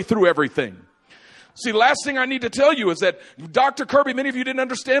your way through everything. See, last thing I need to tell you is that Dr. Kirby, many of you didn't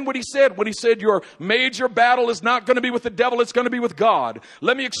understand what he said when he said your major battle is not going to be with the devil, it's going to be with God.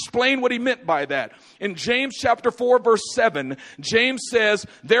 Let me explain what he meant by that. In James chapter 4, verse 7, James says,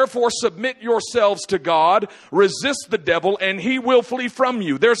 therefore submit yourselves to God, resist the devil, and he will flee from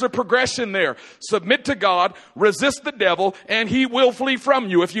you. There's a progression there. Submit to God, resist the devil, and he will flee from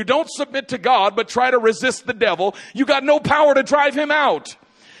you. If you don't submit to God but try to resist the devil, you got no power to drive him out.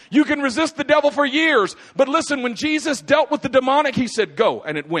 You can resist the devil for years. But listen, when Jesus dealt with the demonic, he said, go,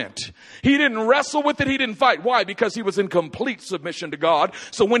 and it went. He didn't wrestle with it. He didn't fight. Why? Because he was in complete submission to God.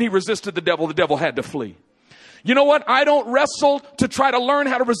 So when he resisted the devil had to flee. You know what? I don't wrestle to try to learn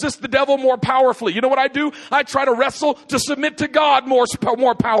how to resist the devil more powerfully. You know what I do? I try to wrestle to submit to God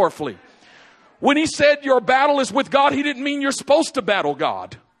more powerfully. When he said your battle is with God, he didn't mean you're supposed to battle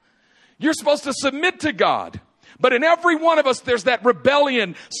God. You're supposed to submit to God. But in every one of us, there's that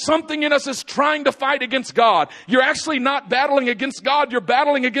rebellion. Something in us is trying to fight against God. You're actually not battling against God. You're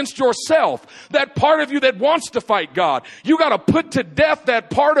battling against yourself. That part of you that wants to fight God. You got to put to death that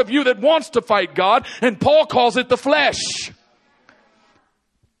part of you that wants to fight God. And Paul calls it the flesh.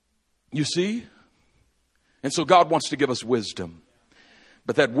 You see? And so God wants to give us wisdom.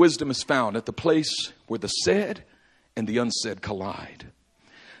 But that wisdom is found at the place where the said and the unsaid collide.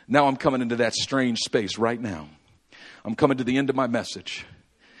 Now I'm coming into that strange space right now. I'm coming to the end of my message.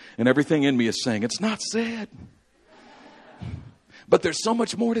 And everything in me is saying, it's not said. But there's so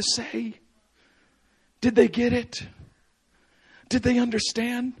much more to say. Did they get it? Did they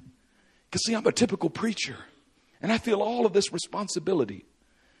understand? Because see, I'm a typical preacher. And I feel all of this responsibility.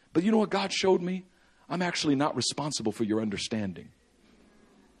 But you know what God showed me? I'm actually not responsible for your understanding.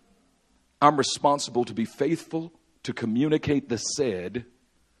 I'm responsible to be faithful to communicate the said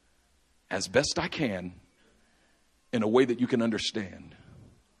as best I can in a way that you can understand.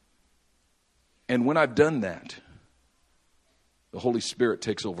 And when I've done that, the Holy Spirit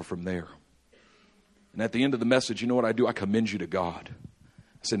takes over from there. And at the end of the message, you know what I do? I commend you to God.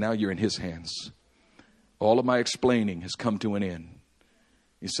 I say, now you're in his hands. All of my explaining has come to an end.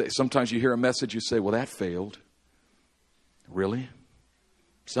 You say, sometimes you hear a message, you say, well, that failed. Really?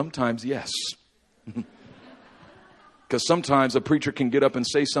 Sometimes, yes. Because sometimes a preacher can get up and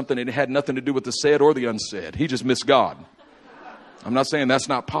say something and it had nothing to do with the said or the unsaid. He just missed God. I'm not saying that's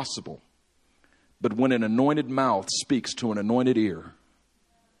not possible. But when an anointed mouth speaks to an anointed ear,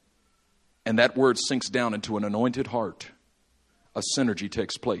 and that word sinks down into an anointed heart, a synergy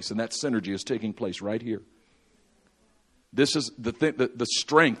takes place. And that synergy is taking place right here. This is the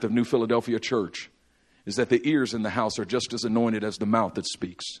strength of New Philadelphia Church, is that the ears in the house are just as anointed as the mouth that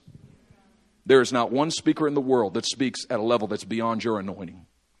speaks. There is not one speaker in the world that speaks at a level that's beyond your anointing.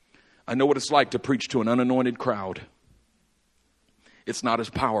 I know what it's like to preach to an unanointed crowd. It's not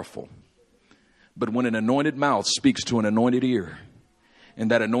as powerful. But when an anointed mouth speaks to an anointed ear, and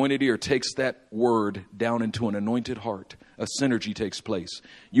that anointed ear takes that word down into an anointed heart, a synergy takes place.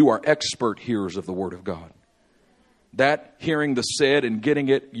 You are expert hearers of the word of God. That hearing the said and getting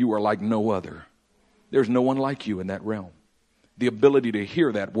it, you are like no other. There's no one like you in that realm. The ability to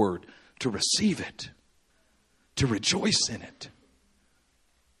hear that word, to receive it, to rejoice in it,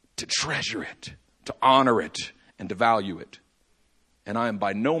 to treasure it, to honor it, and to value it. And I am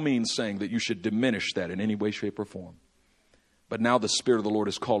by no means saying that you should diminish that in any way, shape, or form. But now the Spirit of the Lord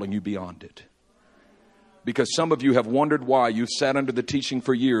is calling you beyond it. Because some of you have wondered why you've sat under the teaching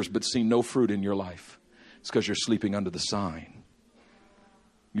for years but seen no fruit in your life. It's because you're sleeping under the sign.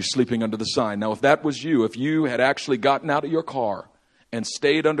 You're sleeping under the sign. Now, if that was you, if you had actually gotten out of your car and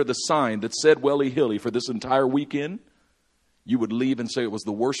stayed under the sign that said Welli, Hilli for this entire weekend, you would leave and say it was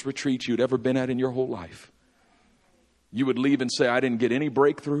the worst retreat you'd ever been at in your whole life. You would leave and say, I didn't get any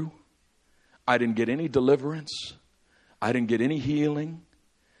breakthrough. I didn't get any deliverance. I didn't get any healing.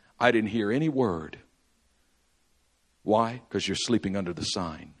 I didn't hear any word. Why? Because you're sleeping under the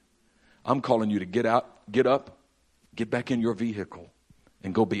sign. I'm calling you to get out, get up, get back in your vehicle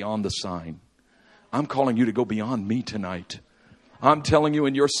and go beyond the sign. I'm calling you to go beyond me tonight. I'm telling you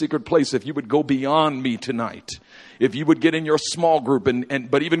in your secret place, if you would go beyond me tonight, if you would get in your small group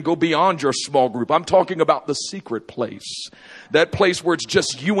but even go beyond your small group, I'm talking about the secret place, that place where it's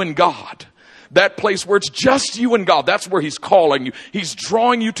just you and God. That place where it's just you and God. That's where he's calling you. He's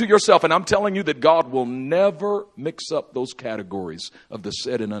drawing you to yourself. And I'm telling you that God will never mix up those categories of the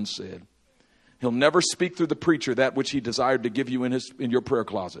said and unsaid. He'll never speak through the preacher that which he desired to give you in your prayer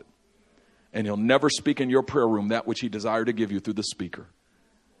closet. And he'll never speak in your prayer room that which he desired to give you through the speaker.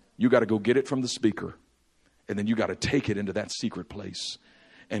 You got to go get it from the speaker. And then you got to take it into that secret place.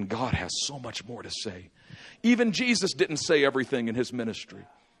 And God has so much more to say. Even Jesus didn't say everything in his ministry.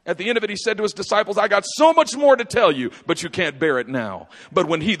 At the end of it, he said to his disciples, I got so much more to tell you, but you can't bear it now. But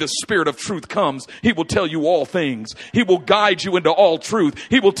when he, the Spirit of truth, comes, he will tell you all things. He will guide you into all truth.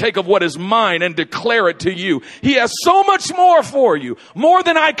 He will take of what is mine and declare it to you. He has so much more for you, more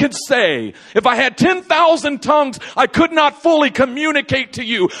than I could say. If I had 10,000 tongues, I could not fully communicate to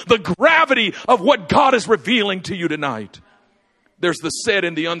you the gravity of what God is revealing to you tonight. There's the said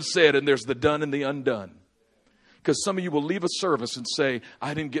and the unsaid, and there's the done and the undone. Because some of you will leave a service and say,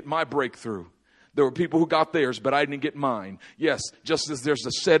 I didn't get my breakthrough. There were people who got theirs, but I didn't get mine. Yes, just as there's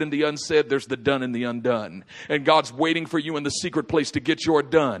the said and the unsaid, there's the done and the undone. And God's waiting for you in the secret place to get your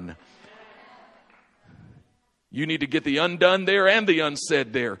done. You need to get the undone there and the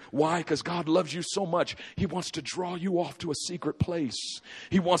unsaid there. Why? Because God loves you so much. He wants to draw you off to a secret place.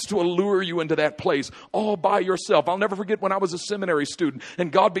 He wants to allure you into that place all by yourself. I'll never forget when I was a seminary student and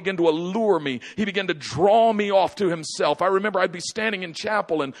God began to allure me. He began to draw me off to himself. I remember I'd be standing in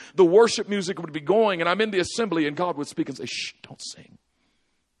chapel and the worship music would be going and I'm in the assembly and God would speak and say, shh, don't sing.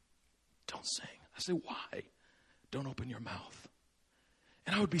 Don't sing. I say, why? Don't open your mouth.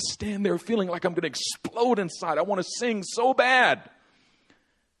 And I would be standing there feeling like I'm going to explode inside. I want to sing so bad.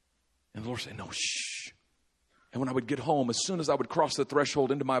 And the Lord said, no, shh. And when I would get home, as soon as I would cross the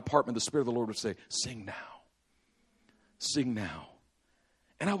threshold into my apartment, the Spirit of the Lord would say, sing now. Sing now.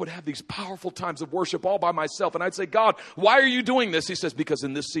 And I would have these powerful times of worship all by myself. And I'd say, God, why are you doing this? He says, because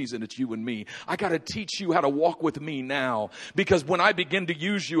in this season, it's you and me. I got to teach you how to walk with me now. Because when I begin to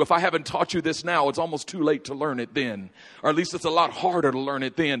use you, if I haven't taught you this now, it's almost too late to learn it then. Or at least it's a lot harder to learn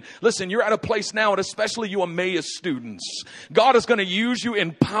it then. Listen, you're at a place now, and especially you Emmaus students. God is going to use you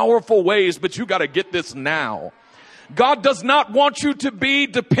in powerful ways, but you got to get this now. God does not want you to be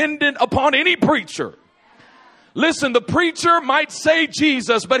dependent upon any preacher. Listen, the preacher might say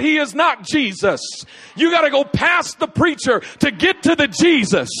Jesus, but he is not Jesus. You got to go past the preacher to get to the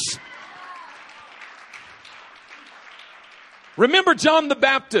Jesus. Remember John the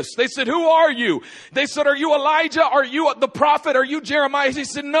Baptist. They said, who are you? They said, are you Elijah? Are you the prophet? Are you Jeremiah? He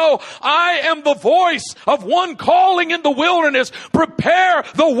said, no, I am the voice of one calling in the wilderness. Prepare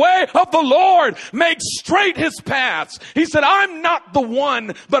the way of the Lord. Make straight his paths. He said, I'm not the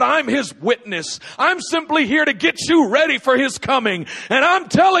one, but I'm his witness. I'm simply here to get you ready for his coming. And I'm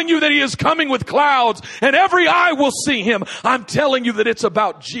telling you that he is coming with clouds and every eye will see him. I'm telling you that it's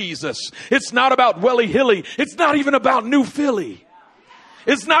about Jesus. It's not about Welli, Hilli. It's not even about New Philly.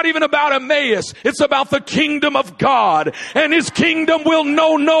 It's not even about Emmaus. It's about the kingdom of God. And his kingdom will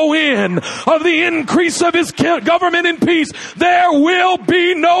know no end. Of the increase of his government and peace, there will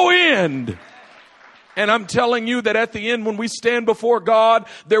be no end. And I'm telling you that at the end, when we stand before God,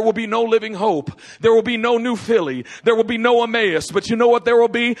 there will be no living hope. There will be no New Philly. There will be no Emmaus. But you know what there will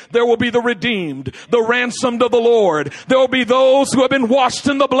be? There will be the redeemed, the ransomed of the Lord. There will be those who have been washed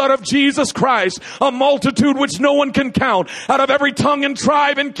in the blood of Jesus Christ, a multitude which no one can count, out of every tongue and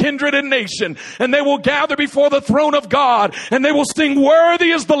tribe and kindred and nation. And they will gather before the throne of God, and they will sing,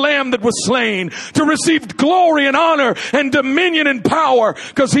 worthy is the Lamb that was slain to receive glory and honor and dominion and power,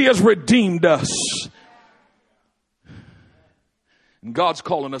 because he has redeemed us. And God's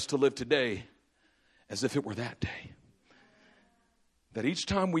calling us to live today as if it were that day. That each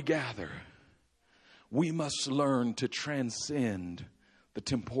time we gather, we must learn to transcend the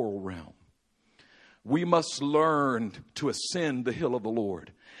temporal realm. We must learn to ascend the hill of the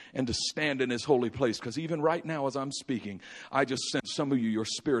Lord and to stand in his holy place. Because even right now as I'm speaking, I just sense some of you, your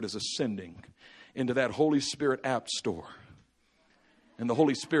spirit is ascending. into that Holy Spirit app store. And the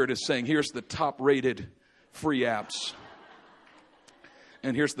Holy Spirit is saying, here's the top-rated free apps.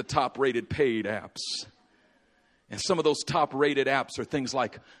 And here's the top-rated paid apps. And some of those top-rated apps are things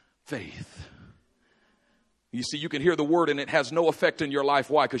like faith. You see, you can hear the word and it has no effect in your life.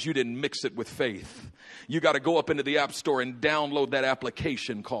 Why? Because you didn't mix it with faith. You got to go up into the app store and download that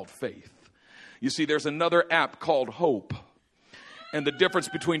application called faith. You see, there's another app called hope. And the difference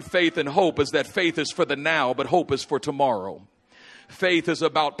between faith and hope is that faith is for the now, but hope is for tomorrow. Faith is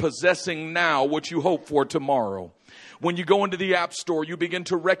about possessing now what you hope for tomorrow. When you go into the app store, you begin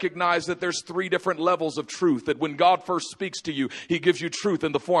to recognize that there's 3 different levels of truth. That when God first speaks to you, he gives you truth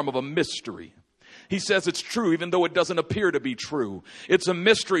in the form of a mystery. He says it's true even though it doesn't appear to be true. It's a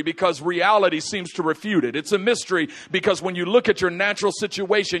mystery because reality seems to refute it. It's a mystery because when you look at your natural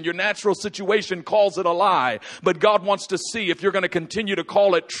situation calls it a lie. But God wants to see if you're going to continue to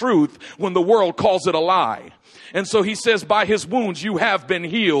call it truth when the world calls it a lie. And so he says, by his wounds you have been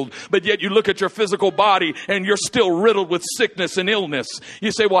healed. But yet you look at your physical body and you're still riddled with sickness and illness.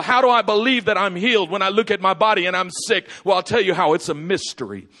 You say, well, how do I believe that I'm healed when I look at my body and I'm sick? Well, I'll tell you how. It's a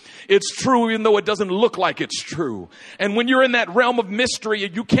mystery. It's true even though it doesn't look like it's true. And when you're in that realm of mystery,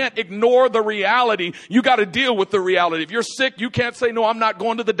 you can't ignore the reality. You got to deal with the reality. If you're sick, you can't say, no, I'm not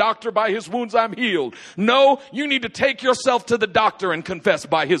going to the doctor. By his wounds I'm healed. No, you need to take yourself to the doctor and confess,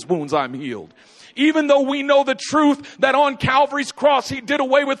 by his wounds I'm healed. Even though we know the truth that on Calvary's cross, he did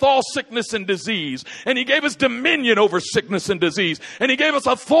away with all sickness and disease. And he gave us dominion over sickness and disease. And he gave us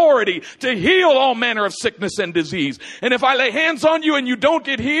authority to heal all manner of sickness and disease. And if I lay hands on you and you don't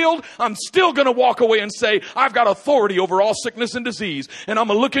get healed, I'm still going to walk away and say, I've got authority over all sickness and disease. And I'm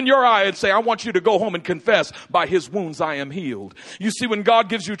going to look in your eye and say, I want you to go home and confess, by his wounds I am healed. You see, when God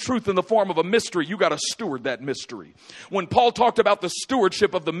gives you truth in the form of a mystery, you got to steward that mystery. When Paul talked about the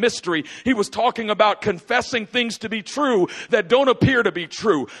stewardship of the mystery, he was talking about confessing things to be true that don't appear to be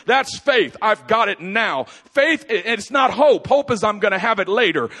true. That's faith. I've got it now. Faith, it's not hope. Hope is I'm going to have it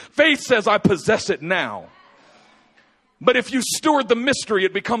later. Faith says I possess it now. But if you steward the mystery,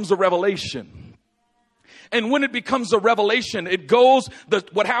 it becomes a revelation. And when it becomes a revelation,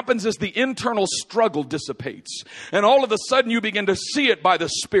 what happens is the internal struggle dissipates. And all of a sudden you begin to see it by the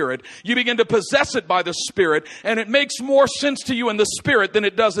Spirit. You begin to possess it by the Spirit. And it makes more sense to you in the Spirit than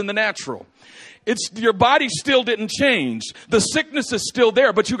it does in the natural. Your body still didn't change. The sickness is still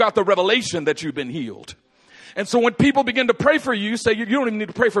there, but you got the revelation that you've been healed. And so when people begin to pray for you, you say, you don't even need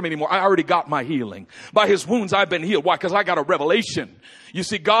to pray for me anymore. I already got my healing. By his wounds, I've been healed. Why? Because I got a revelation. You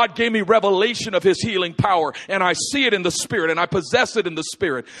see, God gave me revelation of his healing power, and I see it in the Spirit, and I possess it in the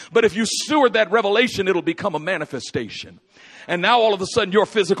Spirit. But if you steward that revelation, it'll become a manifestation. And now all of a sudden your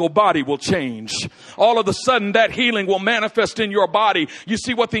physical body will change. All of a sudden that healing will manifest in your body. You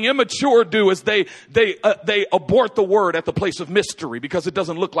see, what the immature do is they abort the word at the place of mystery because it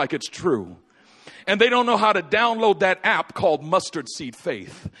doesn't look like it's true. And they don't know how to download that app called mustard seed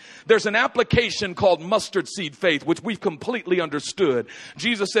faith. There's an application called mustard seed faith, which we've completely understood.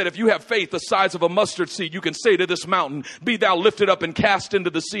 Jesus said, if you have faith the size of a mustard seed, you can say to this mountain, be thou lifted up and cast into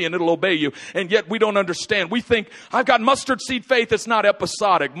the sea, and it'll obey you. And yet we don't understand. We think, I've got mustard seed faith. It's not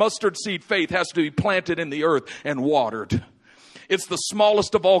episodic. Mustard seed faith has to be planted in the earth and watered. It's the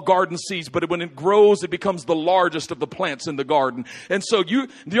smallest of all garden seeds, but when it grows, it becomes the largest of the plants in the garden. And so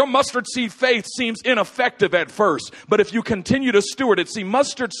your mustard seed faith seems ineffective at first, but if you continue to steward it, see,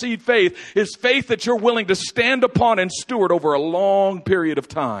 mustard seed faith is faith that you're willing to stand upon and steward over a long period of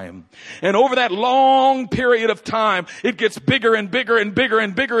time. And over that long period of time, it gets bigger and bigger and bigger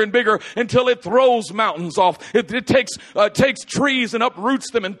and bigger and bigger until it throws mountains off. It takes trees and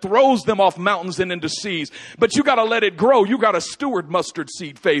uproots them and throws them off mountains and into seas. But you got to let it grow. You got to steward mustard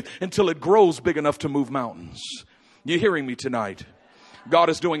seed faith until it grows big enough to move mountains. You hearing me tonight?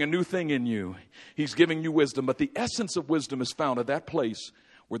 God is doing a new thing in you. He's giving you wisdom, but the essence of wisdom is found at that place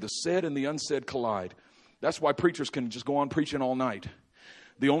where the said and the unsaid collide. That's why preachers can just go on preaching all night.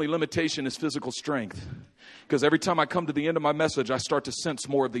 The only limitation is physical strength, because every time I come to the end of my message, I start to sense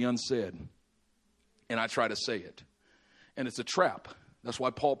more of the unsaid, and I try to say it, and it's a trap. That's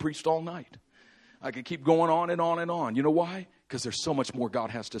why Paul preached all night. I could keep going on and on and on. You know why? Because there's so much more God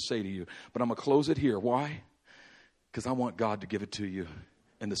has to say to you. But I'm going to close it here. Why? Because I want God to give it to you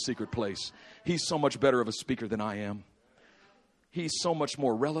in the secret place. He's so much better of a speaker than I am. He's so much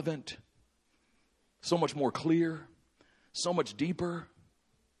more relevant, so much more clear, so much deeper.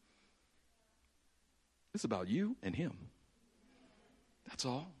 It's about you and him. That's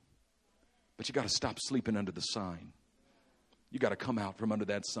all. But you got to stop sleeping under the sign. You got to come out from under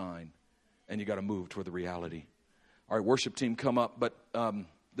that sign. And you got to move toward the reality. All right, worship team, come up. But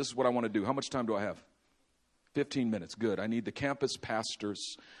This is what I want to do. How much time do I have? 15 minutes. Good. I need the campus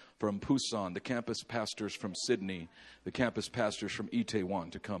pastors from Busan, the campus pastors from Sydney, the campus pastors from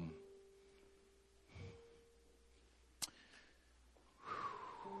Itaewon to come.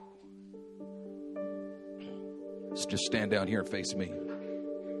 Let's just stand down here and face me.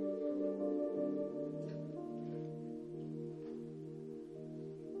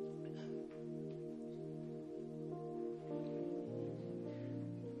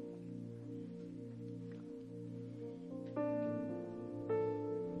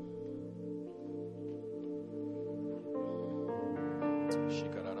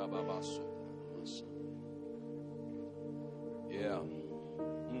 Yeah.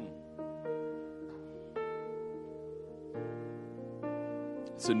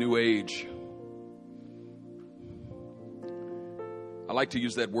 It's a new age. I like to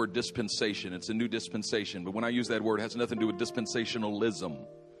use that word dispensation. It's a new dispensation. But when I use that word, it has nothing to do with dispensationalism.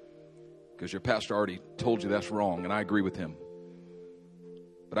 Because your pastor already told you that's wrong, and I agree with him.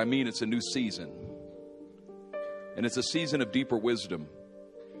 But I mean it's a new season. And it's a season of deeper wisdom.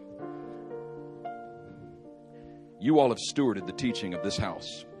 You all have stewarded the teaching of this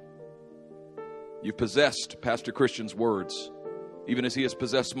house. You've possessed Pastor Christian's words, even as he has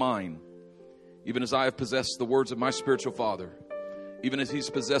possessed mine, even as I have possessed the words of my spiritual father, even as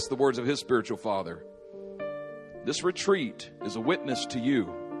he's possessed the words of his spiritual father. This retreat is a witness to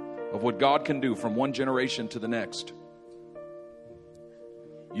you of what God can do from one generation to the next.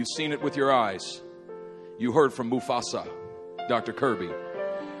 You've seen it with your eyes. You heard from Mufasa, Dr. Kirby.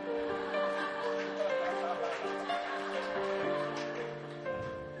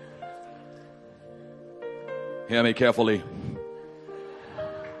 Hear me carefully.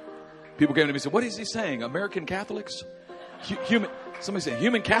 People came to me and said, what is he saying? American Catholics? Somebody said,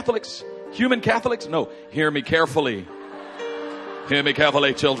 human Catholics? Human Catholics? No, hear me carefully. Hear me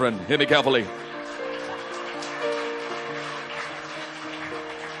carefully, children. Hear me carefully.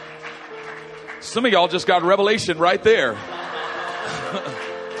 Some of y'all just got revelation right there.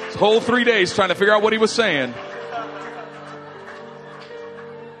 This whole 3 days trying to figure out what he was saying.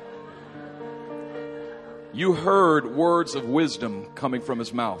 You heard words of wisdom coming from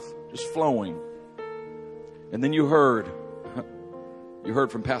his mouth, just flowing. And then you heard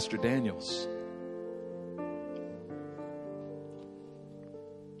from Pastor Daniels.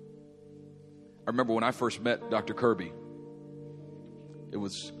 I remember when I first met Dr. Kirby.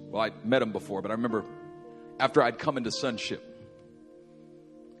 I met him before, but I remember after I'd come into sonship.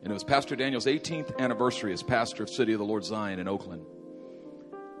 And it was Pastor Daniels' 18th anniversary as pastor of City of the Lord Zion in Oakland.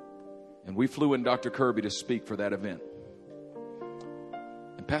 And we flew in Dr. Kirby to speak for that event.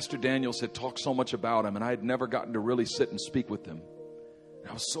 And Pastor Daniels had talked so much about him, and I had never gotten to really sit and speak with him.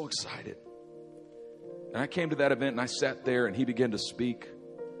 And I was so excited. And I came to that event, and I sat there, and he began to speak.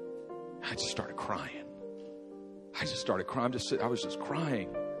 I just started crying. I was just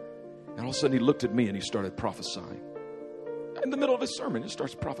crying. And all of a sudden, he looked at me, and he started prophesying. In the middle of his sermon, he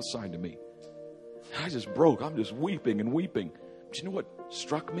starts prophesying to me. And I just broke. I'm just weeping and weeping. But you know what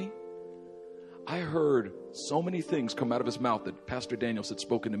struck me? I heard so many things come out of his mouth that Pastor Daniels had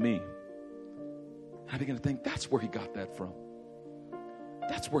spoken to me. I began to think, that's where he got that from.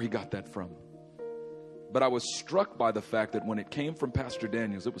 That's where he got that from. But I was struck by the fact that when it came from Pastor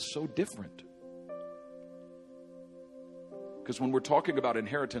Daniels, it was so different. Because when we're talking about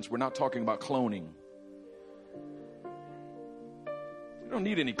inheritance, we're not talking about cloning. We don't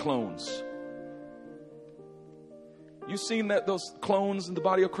need any clones. You seen those clones in the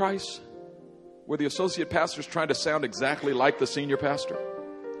body of Christ? Where the associate pastor's trying to sound exactly like the senior pastor,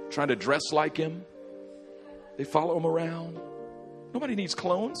 trying to dress like him. They follow him around. Nobody needs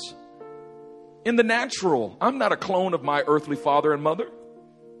clones. In the natural, I'm not a clone of my earthly father and mother.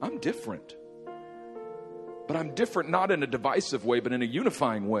 I'm different. But I'm different not in a divisive way, but in a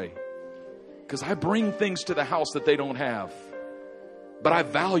unifying way. Because I bring things to the house that they don't have. But I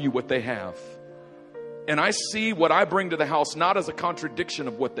value what they have. And I see what I bring to the house not as a contradiction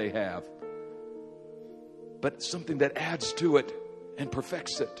of what they have, but something that adds to it and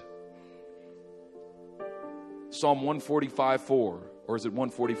perfects it. Psalm 145:4, or is it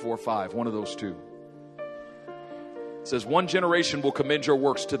 144:5? One of those two. It says, one generation will commend your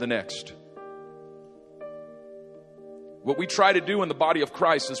works to the next. What we try to do in the body of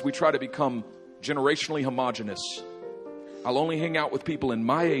Christ is we try to become generationally homogenous. I'll only hang out with people in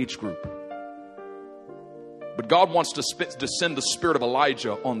my age group. But God wants to send the spirit of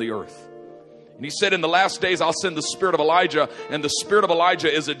Elijah on the earth. And he said, in the last days, I'll send the spirit of Elijah. And the spirit of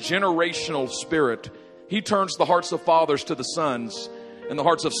Elijah is a generational spirit. He turns the hearts of fathers to the sons and the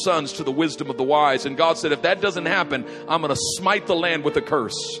hearts of sons to the wisdom of the wise. And God said, if that doesn't happen, I'm going to smite the land with a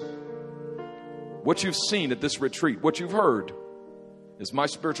curse. What you've seen at this retreat, what you've heard, is my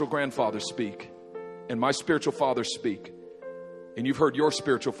spiritual grandfather speak, and my spiritual father speak. And you've heard your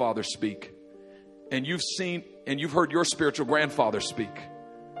spiritual father speak. And you've seen and you've heard your spiritual grandfather speak.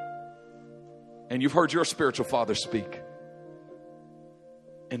 And you've heard your spiritual father speak.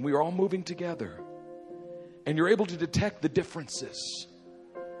 And we are all moving together. And you're able to detect the differences.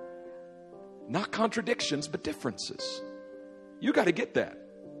 Not contradictions, but differences. You got to get that.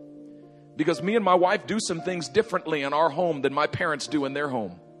 Because me and my wife do some things differently in our home than my parents do in their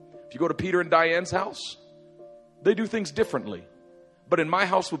home. If you go to Peter and Diane's house, they do things differently. But in my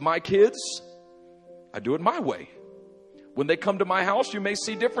house with my kids, I do it my way. When they come to my house, you may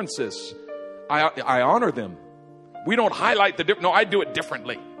see differences. I honor them. We don't highlight the difference. No, I do it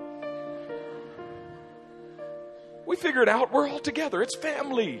differently. We figure it out. We're all together. It's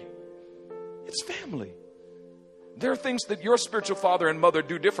family. It's family. There are things that your spiritual father and mother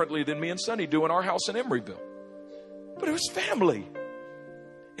do differently than me and Sonny do in our house in Emeryville. But it was family.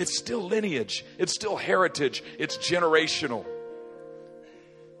 It's still lineage. It's still heritage. It's generational.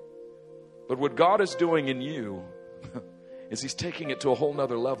 But what God is doing in you is He's taking it to a whole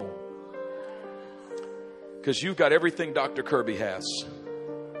nother level. Because you've got everything Dr. Kirby has.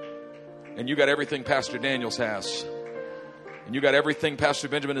 And you got everything Pastor Daniels has. And you got everything Pastor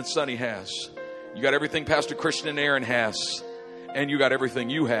Benjamin and Sonny has. You got everything Pastor Christian and Aaron has. And you got everything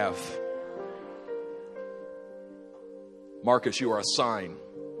you have. Marcus, you are a sign.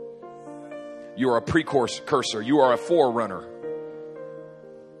 You are a precursor. You are a forerunner.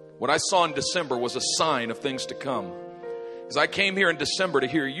 What I saw in December was a sign of things to come. As I came here in December to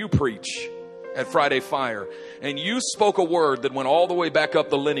hear you preach at Friday Fire, and you spoke a word that went all the way back up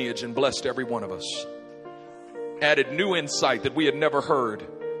the lineage and blessed every one of us. Added new insight that we had never heard.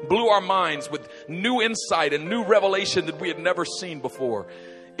 Blew our minds with new insight and new revelation that we had never seen before.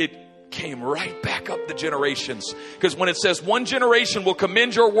 It came right back up the generations. Because when it says one generation will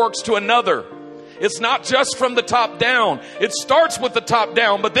commend your works to another, it's not just from the top down. It starts with the top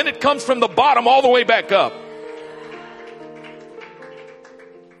down, but then it comes from the bottom all the way back up.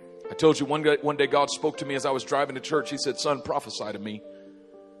 I told you one day God spoke to me as I was driving to church. He said, son, prophesy to me.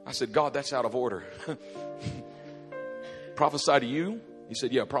 I said, God, that's out of order. Prophesy to you? He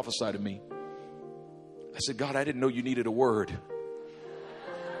said, yeah, prophesy to me. I said, God, I didn't know you needed a word.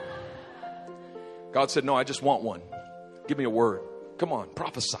 God said, no, I just want one. Give me a word. Come on,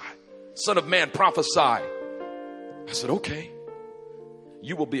 prophesy. Son of man, prophesy. I said, okay.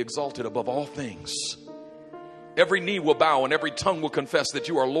 You will be exalted above all things. Every knee will bow and every tongue will confess that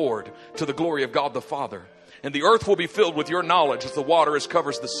you are Lord, to the glory of God the Father. And the earth will be filled with your knowledge as the water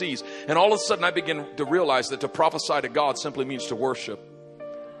covers the seas. And all of a sudden I begin to realize that to prophesy to God simply means to worship.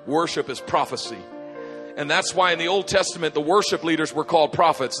 Worship is prophecy. And that's why in the Old Testament, the worship leaders were called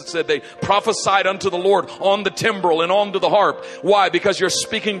prophets. It said they prophesied unto the Lord on the timbrel and onto the harp. Why? Because you're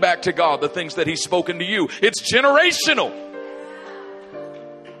speaking back to God the things that He's spoken to you. It's generational.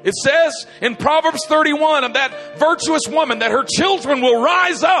 It says in Proverbs 31 of that virtuous woman that her children will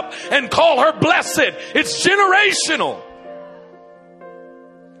rise up and call her blessed. It's generational.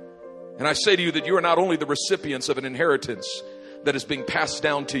 And I say to you that you are not only the recipients of an inheritance that is being passed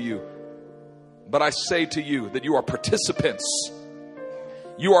down to you, but I say to you that you are participants.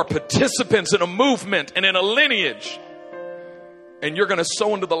 You are participants in a movement and in a lineage. And you're going to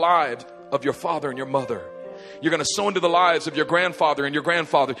sow into the lives of your father and your mother. You're going to sow into the lives of your grandfather and your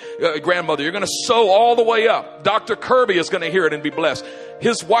grandmother. You're going to sow all the way up. Dr. Kirby is going to hear it and be blessed.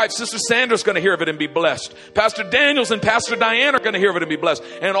 His wife, Sister Sandra, is going to hear of it and be blessed. Pastor Daniels and Pastor Diane are going to hear of it and be blessed.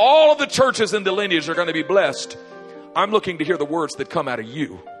 And all of the churches in the lineage are going to be blessed. I'm looking to hear the words that come out of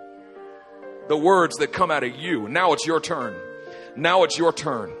you. The words that come out of you. Now it's your turn. Now it's your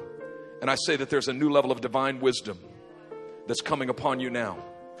turn. And I say that there's a new level of divine wisdom that's coming upon you now.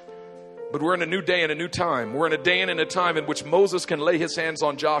 But we're in a new day and a new time. We're in a day and in a time in which Moses can lay his hands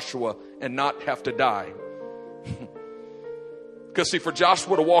on Joshua and not have to die. Because see, for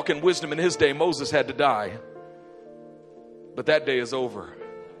Joshua to walk in wisdom in his day, Moses had to die. But that day is over.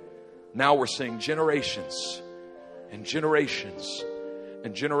 Now we're seeing generations and generations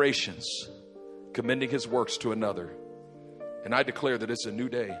and generations commending His works to another. And I declare that it's a new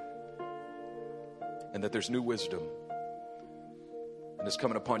day and that there's new wisdom. And it's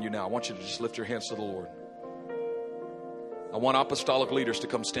coming upon you now. I want you to just lift your hands to the Lord. I want apostolic leaders to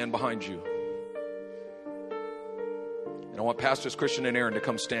come stand behind you. And I want Pastors Christian and Aaron to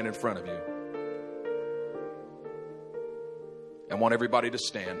come stand in front of you. I want everybody to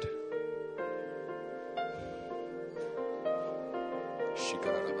stand.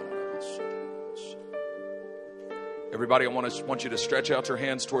 Everybody, I want you to stretch out your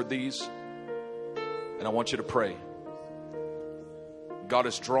hands toward these, and I want you to pray. God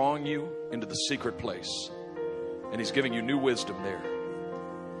is drawing you into the secret place, and He's giving you new wisdom there,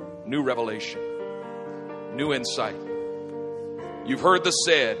 new revelation, new insight. You've heard the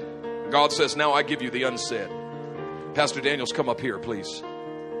said. God says, now I give you the unsaid. Pastor Daniels, come up here, please.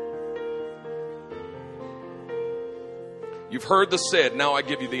 You've heard the said, now I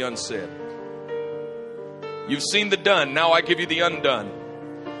give you the unsaid. You've seen the done, now I give you the undone.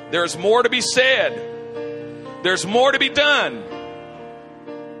 There's more to be said. There's more to be done.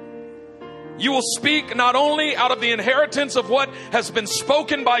 You will speak not only out of the inheritance of what has been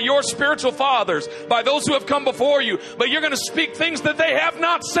spoken by your spiritual fathers, by those who have come before you, but you're going to speak things that they have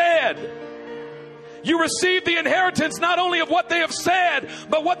not said. You receive the inheritance not only of what they have said,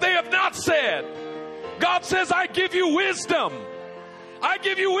 but what they have not said. God says, I give you wisdom. I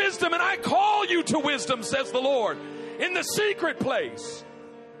give you wisdom, and I call you to wisdom, says the Lord, in the secret place.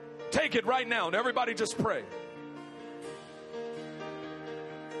 Take it right now, and everybody just pray.